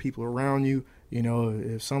positive people around you.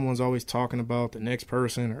 If someone's always talking about the next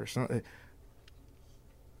person or something,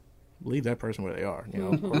 leave that person where they are,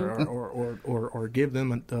 or give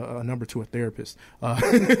them a number to a therapist. I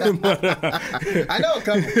know a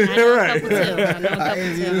couple.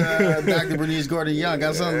 Dr. Bernice Gordon-Young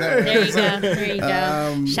got something there. There you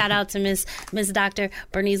go. Shout out to Miss Dr.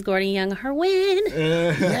 Bernice Gordon-Young, her win.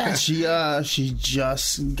 Yeah, she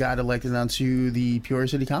just got elected onto the Peoria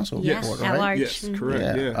City Council. Yes, board, at right? large. Yes,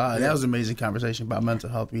 correct. Yeah. That was an amazing conversation about mental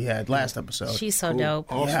health we had last episode. She's so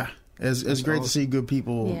dope. Awesome. Yeah. It's great to see good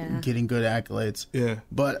people getting good accolades. Yeah.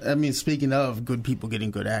 But, I mean, speaking of good people getting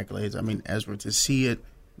good accolades, I mean, Ezra, to see it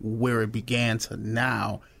where it began to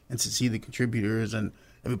now and to see the contributors and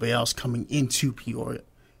everybody else coming into Peoria,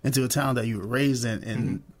 into a town that you were raised in,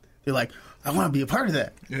 and they're like, I want to be a part of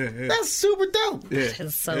that. Yeah. That's super dope. Yeah.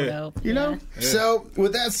 It's so dope. You know? Yeah. So,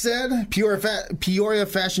 with that said, Peoria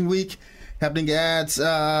Fashion Week happening at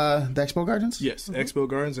the Expo Gardens? Yes, Expo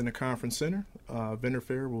Gardens in the Conference Center. Vendor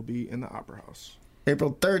fair will be in the Opera House.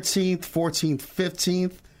 April 13th, 14th,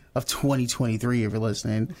 15th of 2023, if you're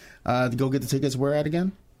listening. To go get the tickets, where at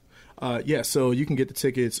again? So you can get the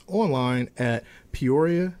tickets online at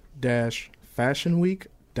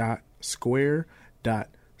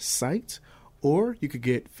peoria-fashionweek.square.site, or you could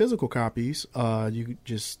get physical copies. You could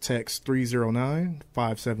just text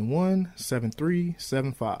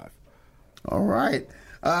 309-571-7375. All right.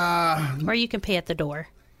 Or you can pay at the door.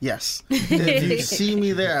 Yes. If you see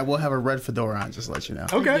me there, I will have a red fedora on, just to let you know.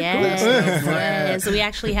 Okay, yes, cool. Yes. We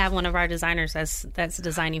actually have one of our designers that's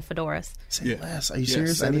designing fedoras. Say less. Are you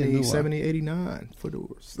serious? 70, 89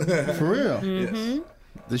 fedoras. For real? Mm-hmm. Yes.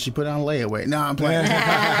 Did she put it on layaway? No, I'm playing.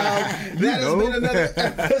 That has been another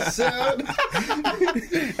episode.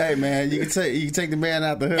 Hey, man, you can take the man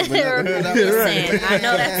out the hood, but not the hood out the right. I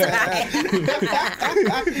know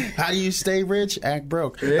that's right. How do you stay rich? Act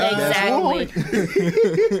broke. Exactly.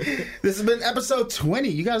 This has been episode 20.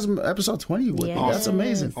 You guys are episode 20 with me. That's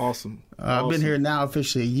amazing. Awesome. I've been here now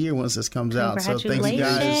officially a year once this comes out. So thank you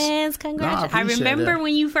guys. Congratulations. I remember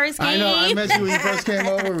when you first came. I know. I met you when you first came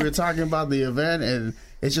over. We were talking about the event, and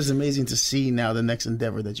it's just amazing to see now the next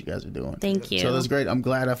endeavor that you guys are doing. Thank you. So that's great. I'm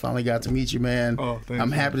glad I finally got to meet you, man. Oh, thank I'm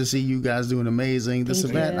you. happy to see you guys doing amazing. This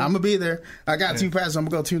Thank event, you. I'm going to be there. I got 2 passes. I'm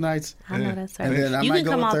going to go 2 nights. I know that's right. And then I You might can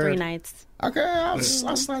go come a all third. 3 nights. Okay, I'll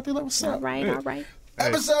slide through that. What's up? All right.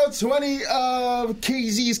 Episode 20 of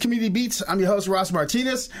KZ's Community Beats. I'm your host, Ross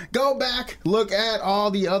Martinez. Go back, look at all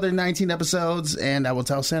the other 19 episodes, and I will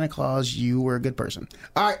tell Santa Claus you were a good person.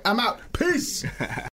 All right, I'm out. Peace.